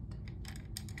arrangement.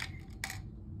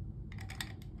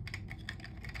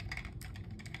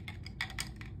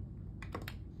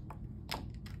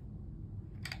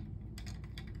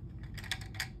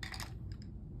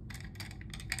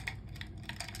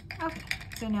 Okay,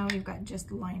 so now we've got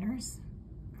just liners.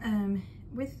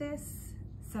 With this,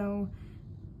 so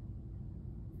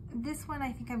this one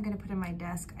I think I'm gonna put in my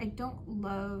desk. I don't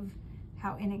love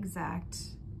how inexact,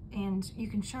 and you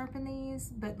can sharpen these,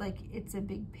 but like it's a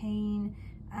big pain.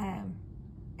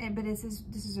 But this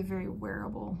is a very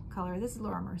wearable color. This is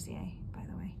Laura Mercier, by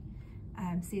the way.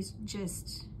 See, it's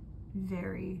just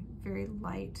very, very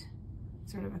light,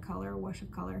 sort of a color, a wash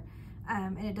of color.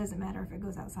 And it doesn't matter if it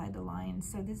goes outside the line.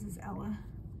 So this is Ella.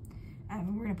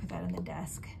 We're gonna put that in the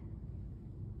desk.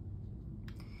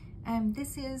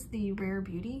 This is the Rare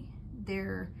Beauty.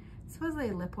 They're supposedly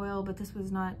a lip oil, but this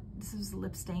was a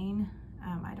lip stain.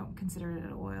 I don't consider it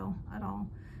an oil at all.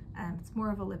 It's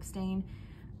more of a lip stain.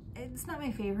 It's not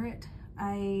my favorite.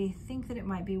 I think that it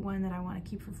might be one that I want to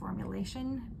keep for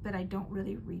formulation, but I don't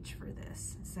really reach for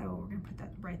this. So we're gonna put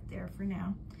that right there for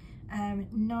now.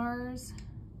 NARS,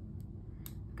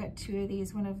 I've got two of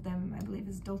these. One of them I believe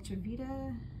is Dolce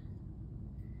Vita,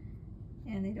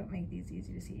 and they don't make these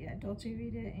easy to see. Yeah, Dolce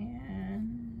Vita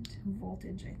and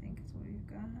Voltage, I think is what we've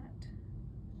got.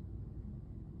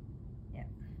 Yeah,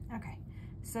 okay.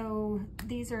 So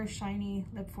these are shiny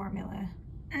lip formula.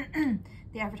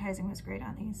 The advertising was great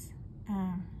on these.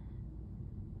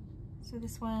 So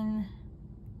this one,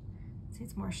 see,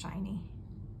 it's more shiny.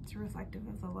 It's reflective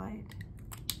of the light.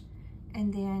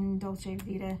 And then Dolce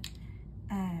Vita.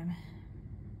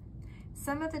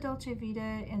 Some of the Dolce Vita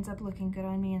ends up looking good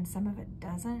on me and some of it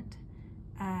doesn't.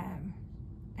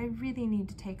 I really need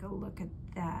to take a look at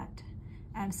that.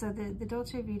 So the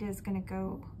Dolce Vita is gonna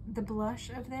go, the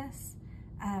blush of this,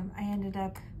 I ended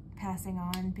up passing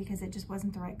on because it just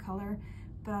wasn't the right color,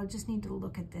 but I'll just need to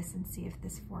look at this and see if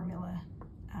this formula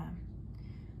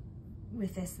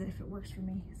with this, that if it works for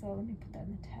me. So let me put that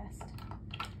in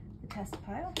the test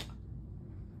pile.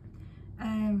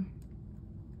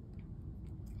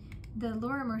 The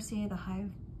Laura Mercier, the high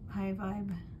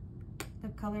vibe, the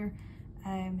color,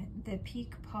 the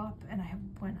Peak Pop, and I have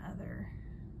one other.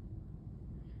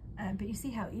 But you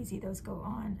see how easy those go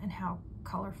on and how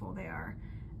colorful they are.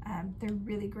 They're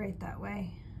really great that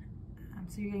way.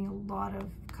 So you're getting a lot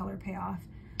of color payoff.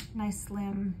 Nice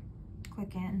slim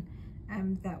click in.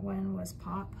 That one was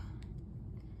Pop.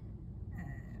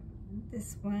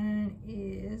 This one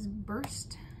is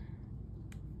Burst.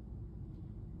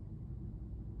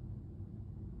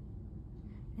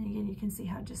 And again, you can see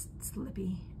how just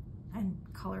slippy and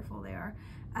colorful they are.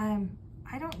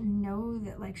 I don't know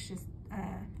that like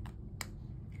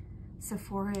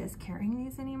Sephora is carrying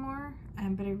these anymore,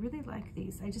 but I really like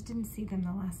these. I just didn't see them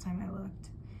the last time I looked.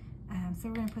 So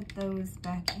we're gonna put those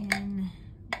back in,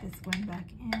 this one back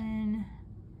in,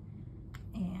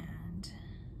 and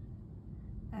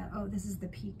oh, this is the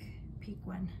Peak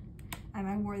one.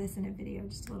 I wore this in a video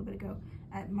just a little bit ago.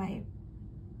 My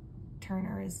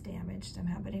turner is damaged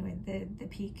somehow, but anyway, the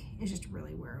Peak is just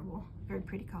really wearable. Very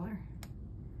pretty color.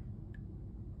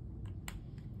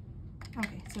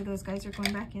 Okay, so those guys are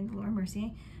going back in, the Laura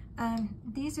Mercier.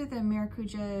 These are the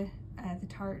Maracuja, the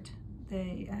Tarte,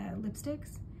 the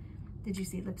lipsticks. Did you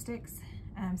see lipsticks?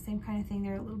 Same kind of thing.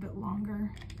 They're a little bit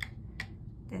longer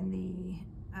than the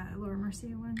Laura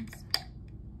Mercier ones.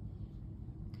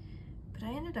 But I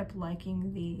ended up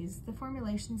liking these. The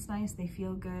formulation's nice, they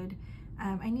feel good.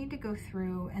 I need to go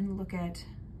through and look at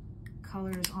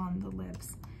colors on the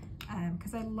lips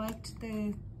because I liked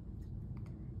the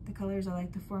colors, I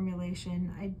like the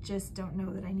formulation. I just don't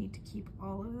know that I need to keep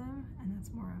all of them, and that's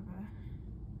more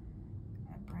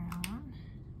of a brown.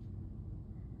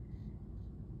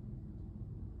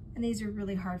 And these are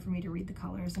really hard for me to read the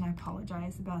colors, and I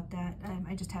apologize about that.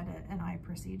 I just had an eye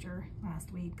procedure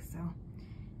last week, so.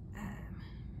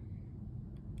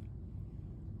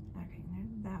 Okay,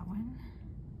 there's that one.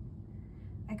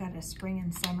 I got a spring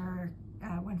and summer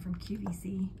one from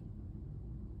QVC.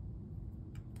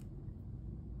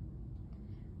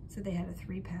 So they had a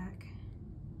 3-pack.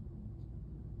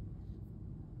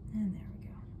 And there we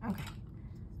go. Okay.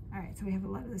 All right, so we have a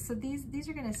lot of this. So these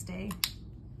are gonna stay.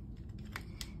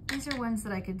 These are ones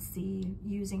that I could see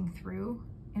using through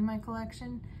in my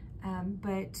collection,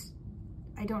 but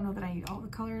I don't know that I need all the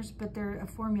colors, but they're a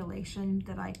formulation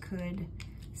that I could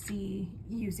see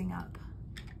using up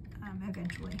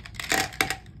eventually.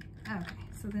 Okay,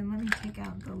 so then let me take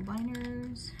out the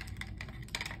liners.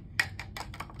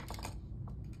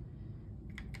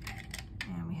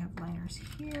 And we have liners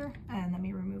here, and let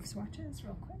me remove swatches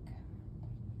real quick.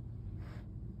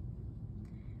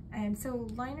 And so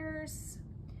liners,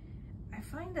 I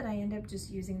find that I end up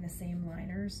just using the same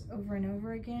liners over and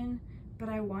over again, but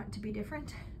I want to be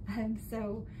different.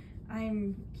 So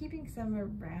I'm keeping some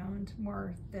around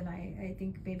more than I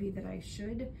think maybe that I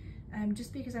should,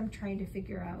 just because I'm trying to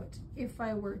figure out if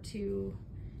I were to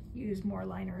use more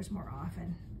liners more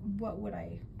often, what would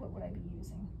I be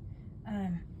using?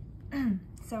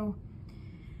 So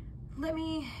let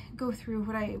me go through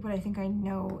what I think I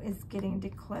know is getting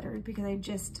decluttered, because I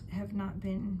just have not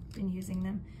been using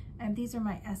them. These are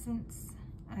my Essence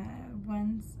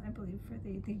ones, I believe, for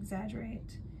the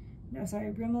Exaggerate. No,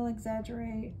 sorry, Rimmel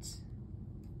Exaggerate.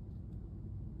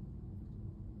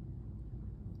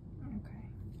 Okay.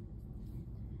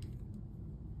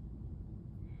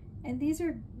 And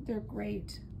they're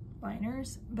great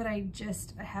liners, but I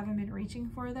haven't been reaching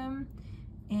for them.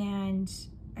 And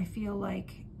I feel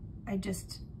like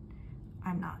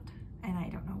I'm not, and I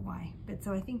don't know why. But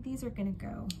so I think these are gonna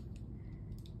go.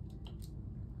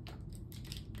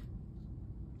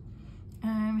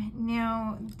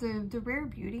 Now the Rare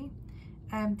Beauty,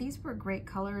 these were great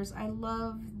colors. I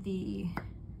love the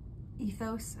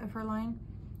ethos of her line.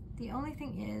 The only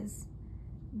thing is,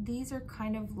 these are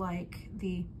kind of like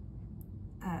the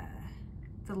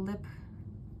lip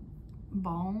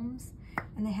balms,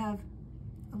 and they have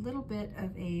a little bit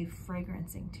of a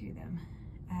fragrancing to them.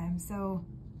 So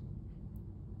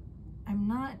I'm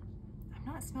not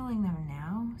smelling them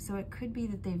now, so it could be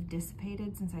that they've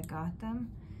dissipated since I got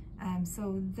them.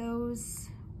 So those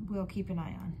we'll keep an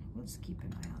eye on. We'll just keep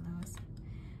an eye on those.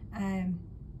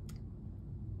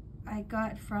 I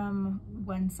got from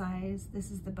One Size,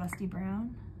 this is the Busty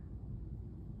Brown.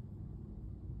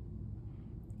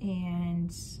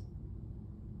 And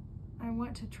I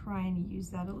want to try and use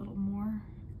that a little more.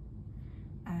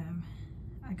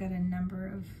 I got a number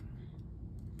of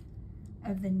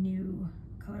of the new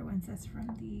color ones. That's from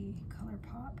the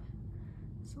ColourPop.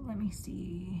 So let me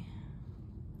see.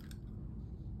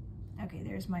 Okay,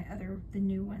 there's my the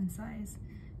new one size.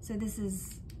 So this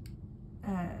is,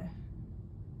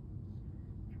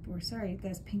 sorry,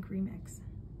 that's Pink Remix.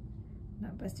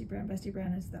 Not Busty Brown. Busty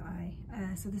Brown is the eye.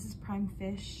 So this is Prime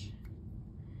Fish.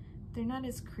 They're not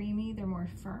as creamy, they're more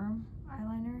firm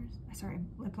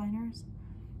lip liners,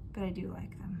 but I do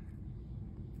like them.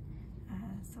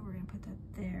 So we're gonna put that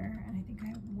there, and I think I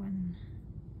have one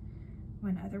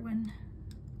other one.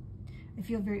 I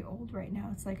feel very old right now.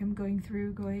 It's like I'm going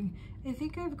through going, I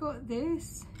think I've got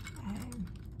this.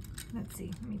 Let's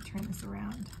see, let me turn this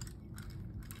around.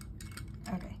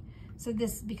 Okay, so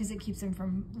this, because it keeps them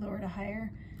from lower to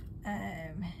higher.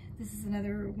 This is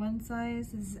another one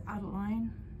size. This is out of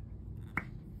line.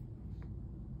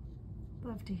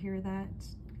 Love to hear that,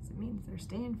 because it means they're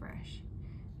staying fresh.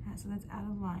 So that's out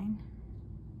of line.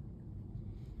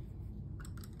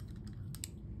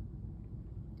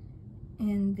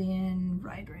 And then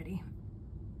Ride Ready.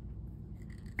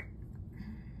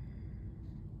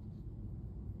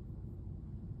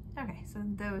 Okay, so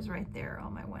those right there are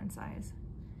all my one size.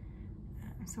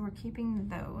 So we're keeping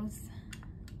those.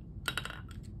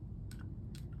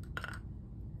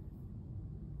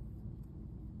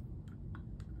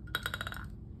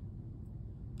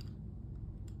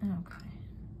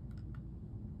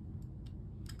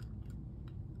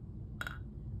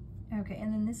 Okay,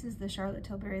 and then this is the Charlotte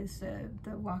Tilbury, this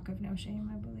the Walk of No Shame,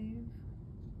 I believe.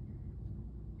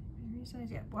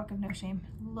 Resize, yeah, Walk of No Shame.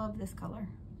 Love this color.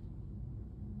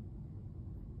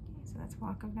 Okay, so that's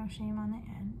Walk of No Shame on the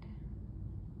end.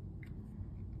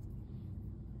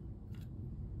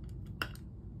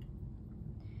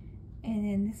 And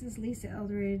then this is Lisa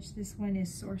Eldridge. This one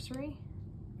is Sorcery.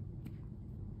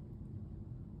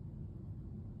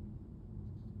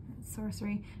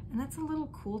 Sorcery, and that's a little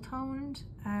cool toned.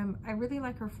 I really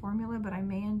like her formula, but I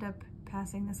may end up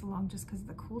passing this along just because of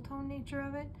the cool tone nature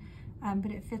of it,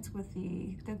 but it fits with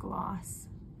the gloss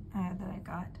that I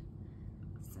got,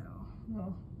 so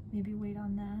we'll maybe wait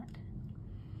on that.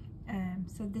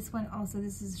 So this one also,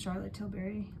 this is Charlotte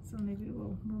Tilbury, so maybe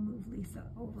we'll move Lisa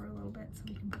over a little bit so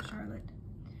we can put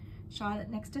Charlotte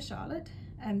next to Charlotte.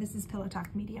 This is Pillow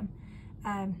Talk Medium.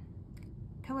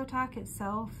 Pillow Talk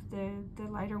itself, the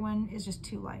lighter one, is just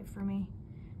too light for me.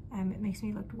 It makes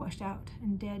me look washed out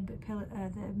and dead, but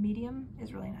the medium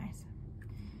is really nice.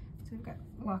 So we've got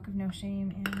Walk of No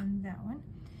Shame and that one.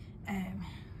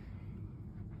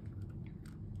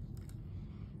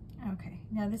 Okay,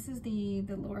 now this is the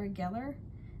Laura Geller.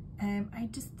 I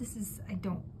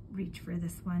don't reach for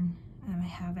this one. I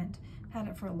haven't had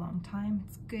it for a long time.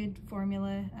 It's good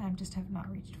formula, just have not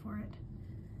reached for it.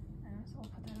 So I'll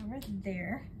put that over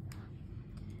there.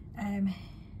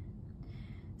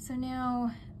 So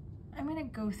now I'm gonna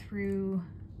go through,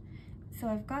 so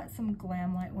I've got some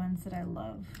glam light ones that I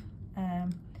love.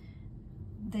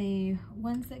 The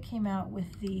ones that came out with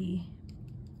so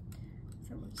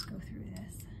we'll just go through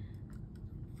this.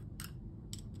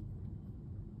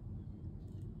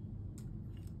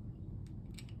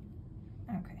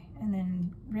 Okay, and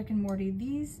then Rick and Morty,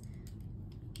 these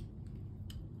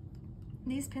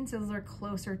pencils are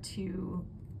closer to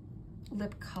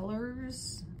lip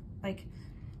colors, like,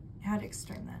 how to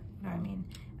explain that, you know what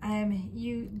I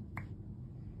mean?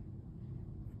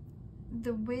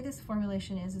 The way this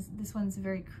formulation is this one's a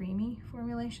very creamy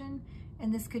formulation,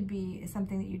 and this could be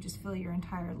something that you just fill your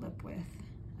entire lip with.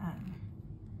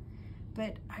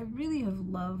 But I really have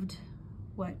loved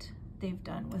what they've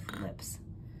done with lips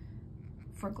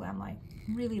for Glam Light.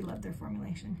 Really love their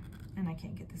formulation, and I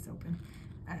can't get this open.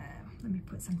 Let me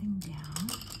put something down.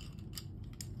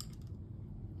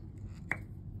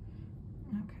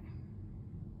 Okay.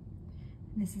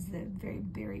 And this is the very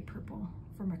berry purple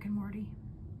from Rick and Morty.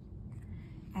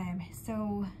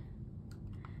 So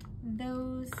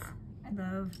those, I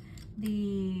love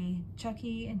the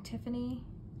Chucky and Tiffany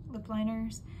lip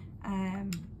liners.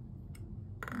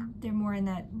 They're more in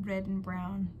that red and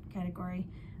brown category.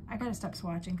 I gotta stop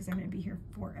swatching because I'm gonna be here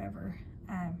forever.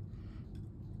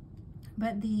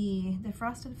 But the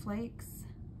Frosted Flakes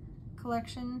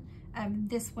collection,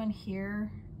 this one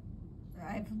here,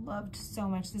 I've loved so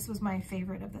much. This was my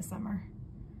favorite of the summer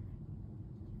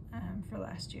for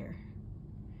last year.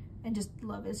 And just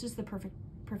love it. It's just the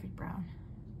perfect brown.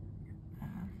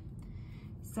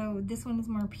 So this one is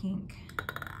more pink.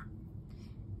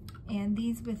 And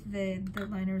these with the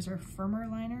liners are firmer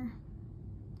liner.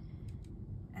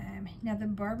 Now the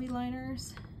Barbie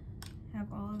liners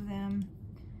have all of them.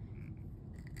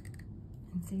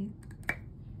 And see,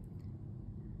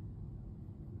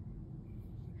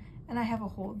 And I have a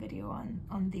whole video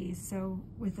on these, so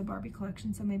with the Barbie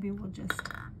collection, so maybe we'll just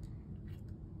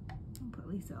put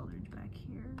Lisa Eldridge back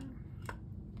here.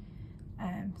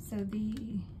 So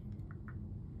the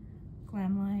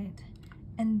Glam Light,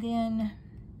 and then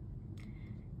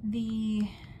the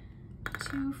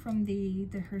two from the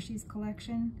Hershey's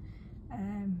collection,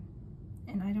 and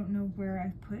I don't know where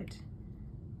I put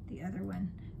the other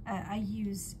one. I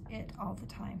use it all the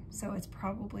time, so it's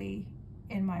probably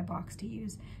in my box to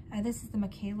use. This is the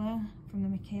Michaela from the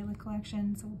Michaela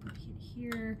collection, so we'll put it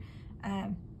here.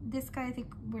 This guy, I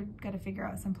think we're gonna figure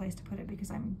out some place to put it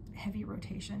because I'm heavy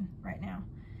rotation right now.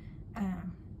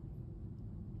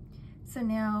 So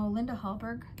now Linda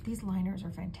Hallberg, these liners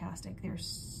are fantastic. They're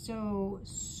so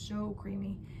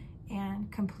creamy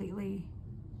and completely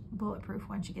bulletproof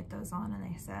once you get those on and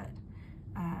they set.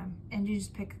 And you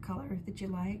just pick a color that you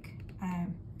like,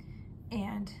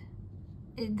 and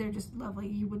they're just lovely.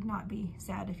 You would not be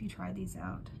sad if you tried these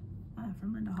out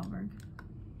from Linda Hallberg.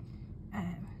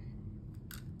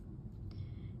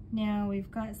 Now we've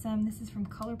got some, this is from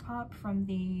ColourPop from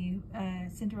the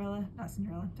Snow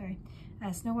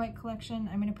White collection.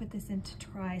 I'm gonna put this into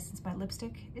try since my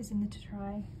lipstick is in the to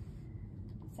try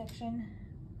section.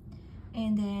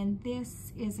 And then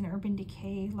this is an Urban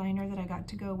Decay liner that I got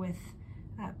to go with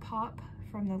Pop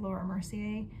from the Laura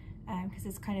Mercier, because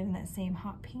it's kind of in that same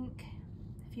hot pink,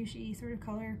 fuchsia sort of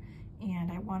color,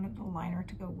 and I wanted a liner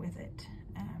to go with it.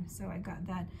 So I got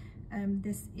that.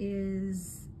 This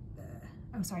is,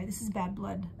 oh sorry, this is Bad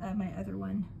Blood. My other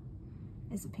one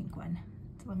is a pink one.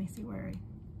 So let me see where,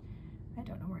 I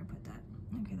don't know where I put that.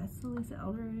 Okay, that's the Lisa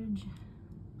Eldridge.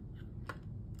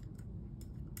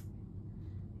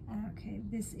 Okay,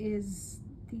 this is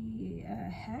the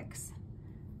Hex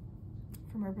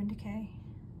from Urban Decay.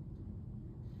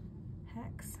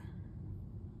 Hex.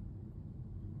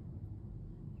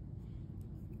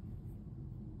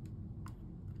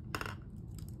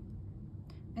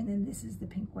 And then this is the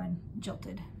pink one,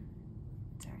 Jilted.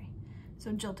 Sorry.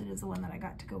 So Jilted is the one that I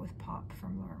got to go with Pop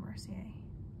from Laura Mercier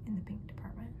in the pink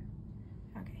department.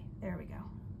 Okay, there we go.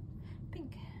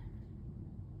 Pink.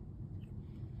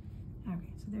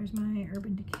 Okay, so there's my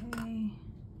Urban Decay.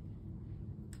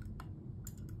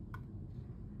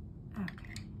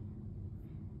 Okay.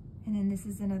 And then this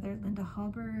is another Linda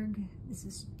Hallberg. This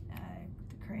is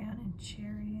the Crayon and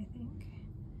Cherry, I think.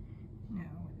 No.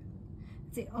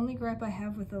 The only gripe I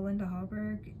have with the Linda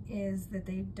Hallberg is that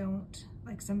they don't,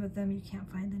 like some of them, you can't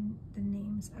find the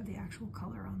names of the actual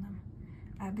color on them.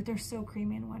 But they're so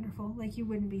creamy and wonderful. Like, you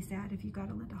wouldn't be sad if you got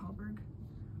a Linda Hallberg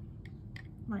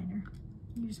liner.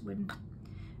 You just wouldn't.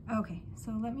 Okay,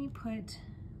 so let me put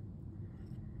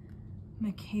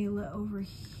Michaela over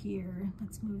here.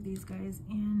 Let's move these guys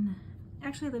in.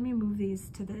 Actually, let me move these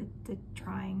to the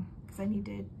trying, because I need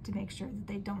to make sure that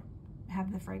they don't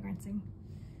have the fragrancing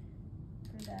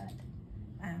for that.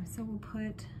 So we'll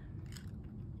put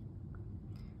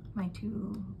my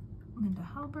two Linda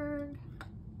Hallberg,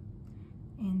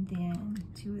 and then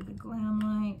two of the Glam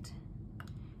Light,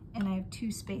 and I have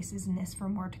 2 spaces in this for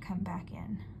more to come back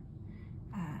in.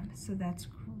 So that's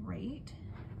great.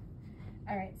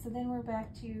 All right, so then we're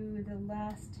back to the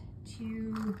last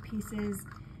 2 pieces,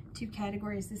 2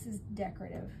 categories. This is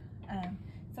decorative.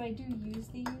 So I do use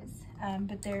these,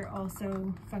 but they're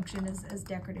also function as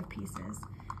decorative pieces.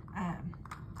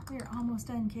 We're almost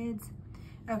done, kids.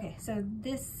 Okay, so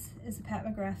this is a Pat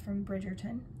McGrath from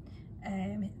Bridgerton.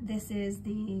 This is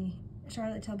the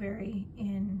Charlotte Tilbury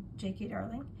in J.K.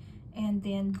 Darling. And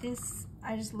then this,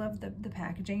 I just love the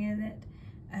packaging in it.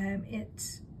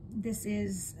 This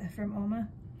is from Oma,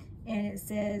 and it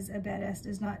says, "A badass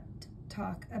does not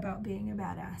talk about being a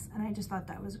badass." And I just thought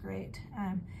that was great.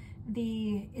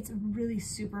 It's really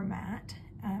super matte,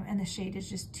 and the shade is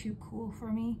just too cool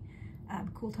for me,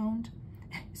 cool toned.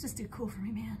 It's just too cool for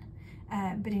me, man.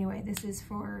 But anyway, this is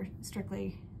for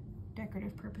strictly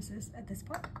decorative purposes at this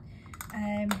point.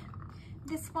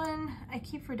 This one I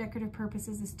keep for decorative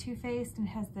purposes is Too Faced and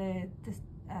has this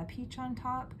peach on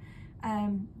top.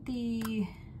 The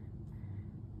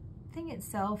thing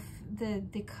itself,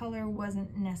 the color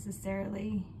wasn't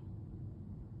necessarily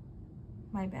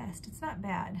my best. It's not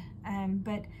bad,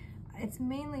 but it's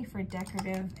mainly for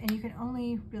decorative, and you can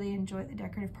only really enjoy the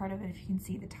decorative part of it if you can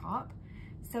see the top.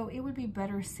 So it would be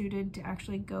better suited to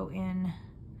actually go in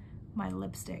my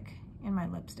lipstick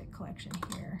collection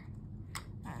here.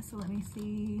 So let me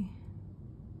see,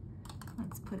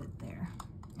 let's put it there.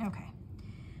 Okay.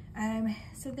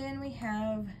 So then we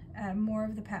have more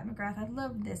of the Pat McGrath. I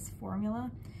love this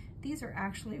formula. These are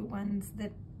actually ones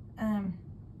that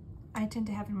I tend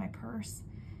to have in my purse.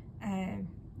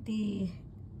 The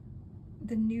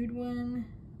nude one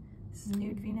This is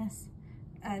Nude Venus.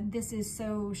 This is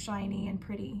so shiny and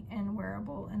pretty and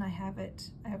wearable, and I have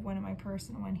one in my purse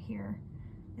and one here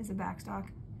is a backstock.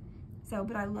 So,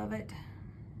 but I love it.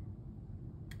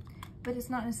 But it's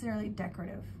not necessarily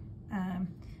decorative.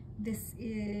 This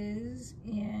is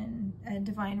in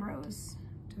Divine Rose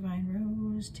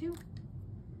 2.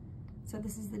 So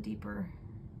this is the deeper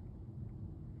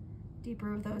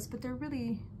of those, but they're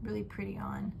really, really pretty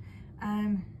on.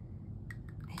 I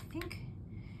think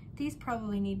these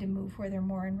probably need to move where they're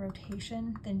more in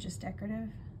rotation than just decorative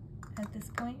at this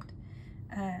point.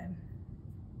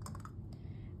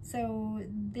 So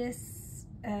this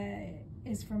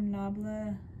is from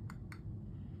Nabla.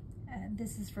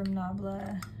 This is from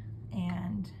Nabla,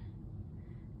 and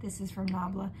this is from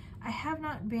Nabla. I have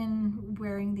not been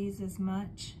wearing these as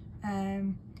much.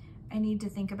 I need to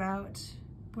think about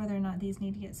whether or not these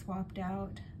need to get swapped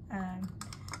out.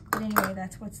 But anyway,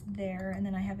 that's what's there. And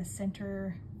then I have a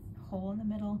center hole in the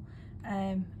middle.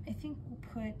 I think we'll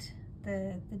put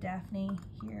the Daphne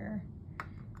here.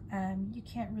 You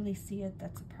can't really see it,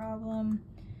 that's a problem.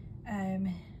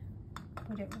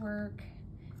 Would it work?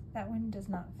 That one does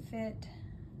not fit.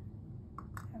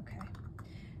 Okay.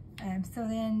 So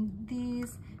then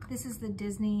this is the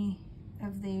Disney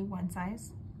of the one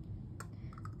size.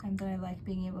 That I like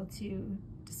being able to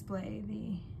display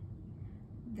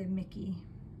the Mickey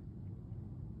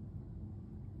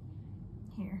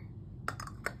here.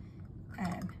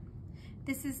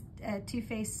 This is Too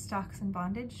Faced Stocks and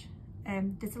Bondage.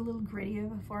 It's a little gritty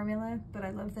of a formula, but I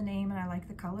love the name and I like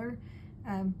the color,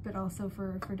 but also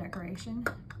for decoration.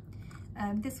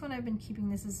 This one I've been keeping.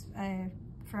 This is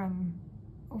from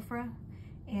Ofra,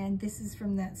 and this is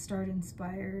from that Start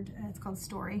Inspired, it's called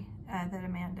Story, that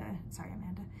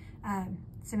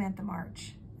Samantha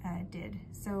March did.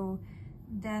 So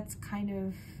that's kind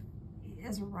of,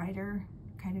 as a writer,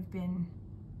 kind of been,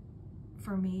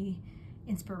 for me,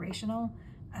 inspirational.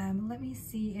 Let me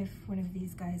see if one of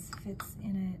these guys fits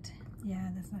in it. Yeah,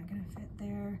 that's not gonna fit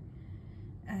there.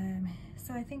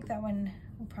 So I think that one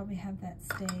will probably have that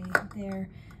stay there.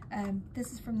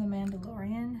 This is from The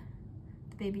Mandalorian,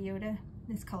 the Baby Yoda,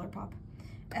 this Color Pop.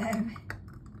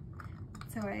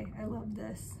 So I love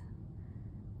this.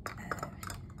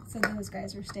 So those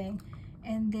guys are staying.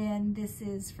 And then this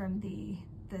is from the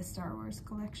Star Wars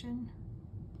collection.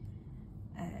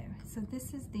 So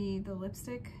this is the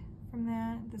lipstick from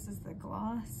that. This is the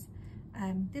gloss.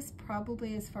 This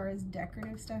probably, as far as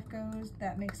decorative stuff goes,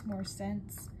 that makes more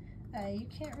sense. You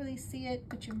can't really see it,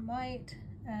 but you might.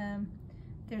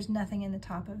 There's nothing in the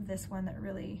top of this one that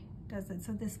really does it,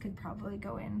 so this could probably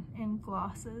go in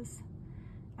glosses.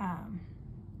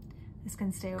 This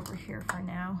can stay over here for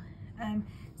now.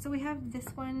 So we have this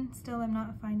one still. I'm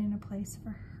not finding a place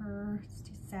for her. It's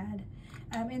too sad.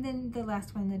 And then the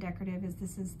last one, the decorative,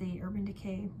 this is the Urban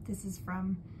Decay. This is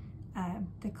from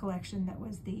the collection that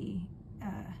was the,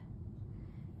 God,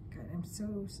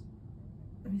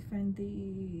 let me find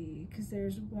because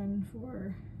there's one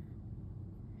for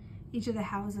each of the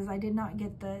houses. I did not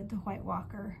get the White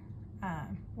Walker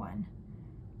one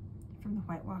from the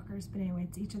White Walkers, but anyway,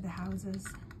 it's each of the houses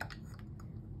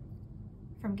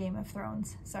from Game of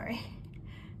Thrones, sorry.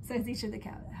 So it's each of the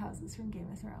houses from Game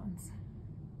of Thrones.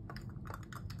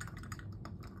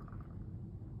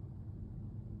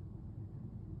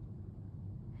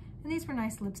 And these were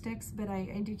nice lipsticks, but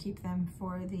I do keep them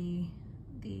for the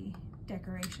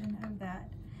decoration of that.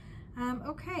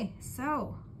 Okay,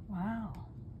 so, wow,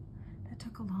 that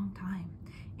took a long time.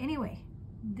 Anyway,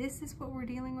 this is what we're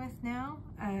dealing with now.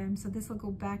 So this will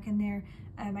go back in there.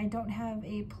 I don't have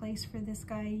a place for this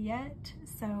guy yet,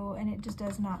 so, and it just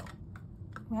does not,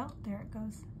 well, there it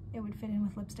goes. It would fit in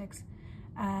with lipsticks.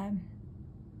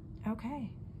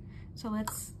 Okay, so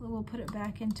we'll put it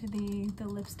back into the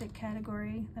lipstick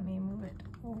category. Let me move it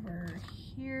over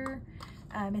here.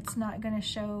 It's not gonna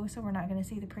show, so we're not gonna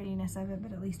see the prettiness of it,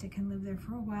 but at least it can live there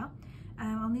for a while.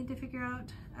 I'll need to figure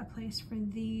out a place for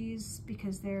these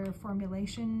because they're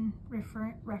formulation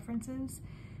references.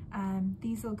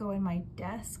 These will go in my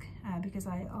desk because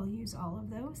I'll use all of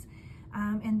those.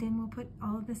 And then we'll put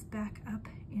all of this back up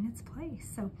in its place.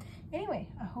 So anyway,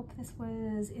 I hope this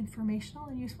was informational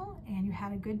and useful and you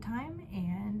had a good time,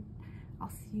 and I'll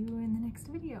see you in the next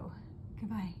video.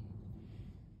 Goodbye.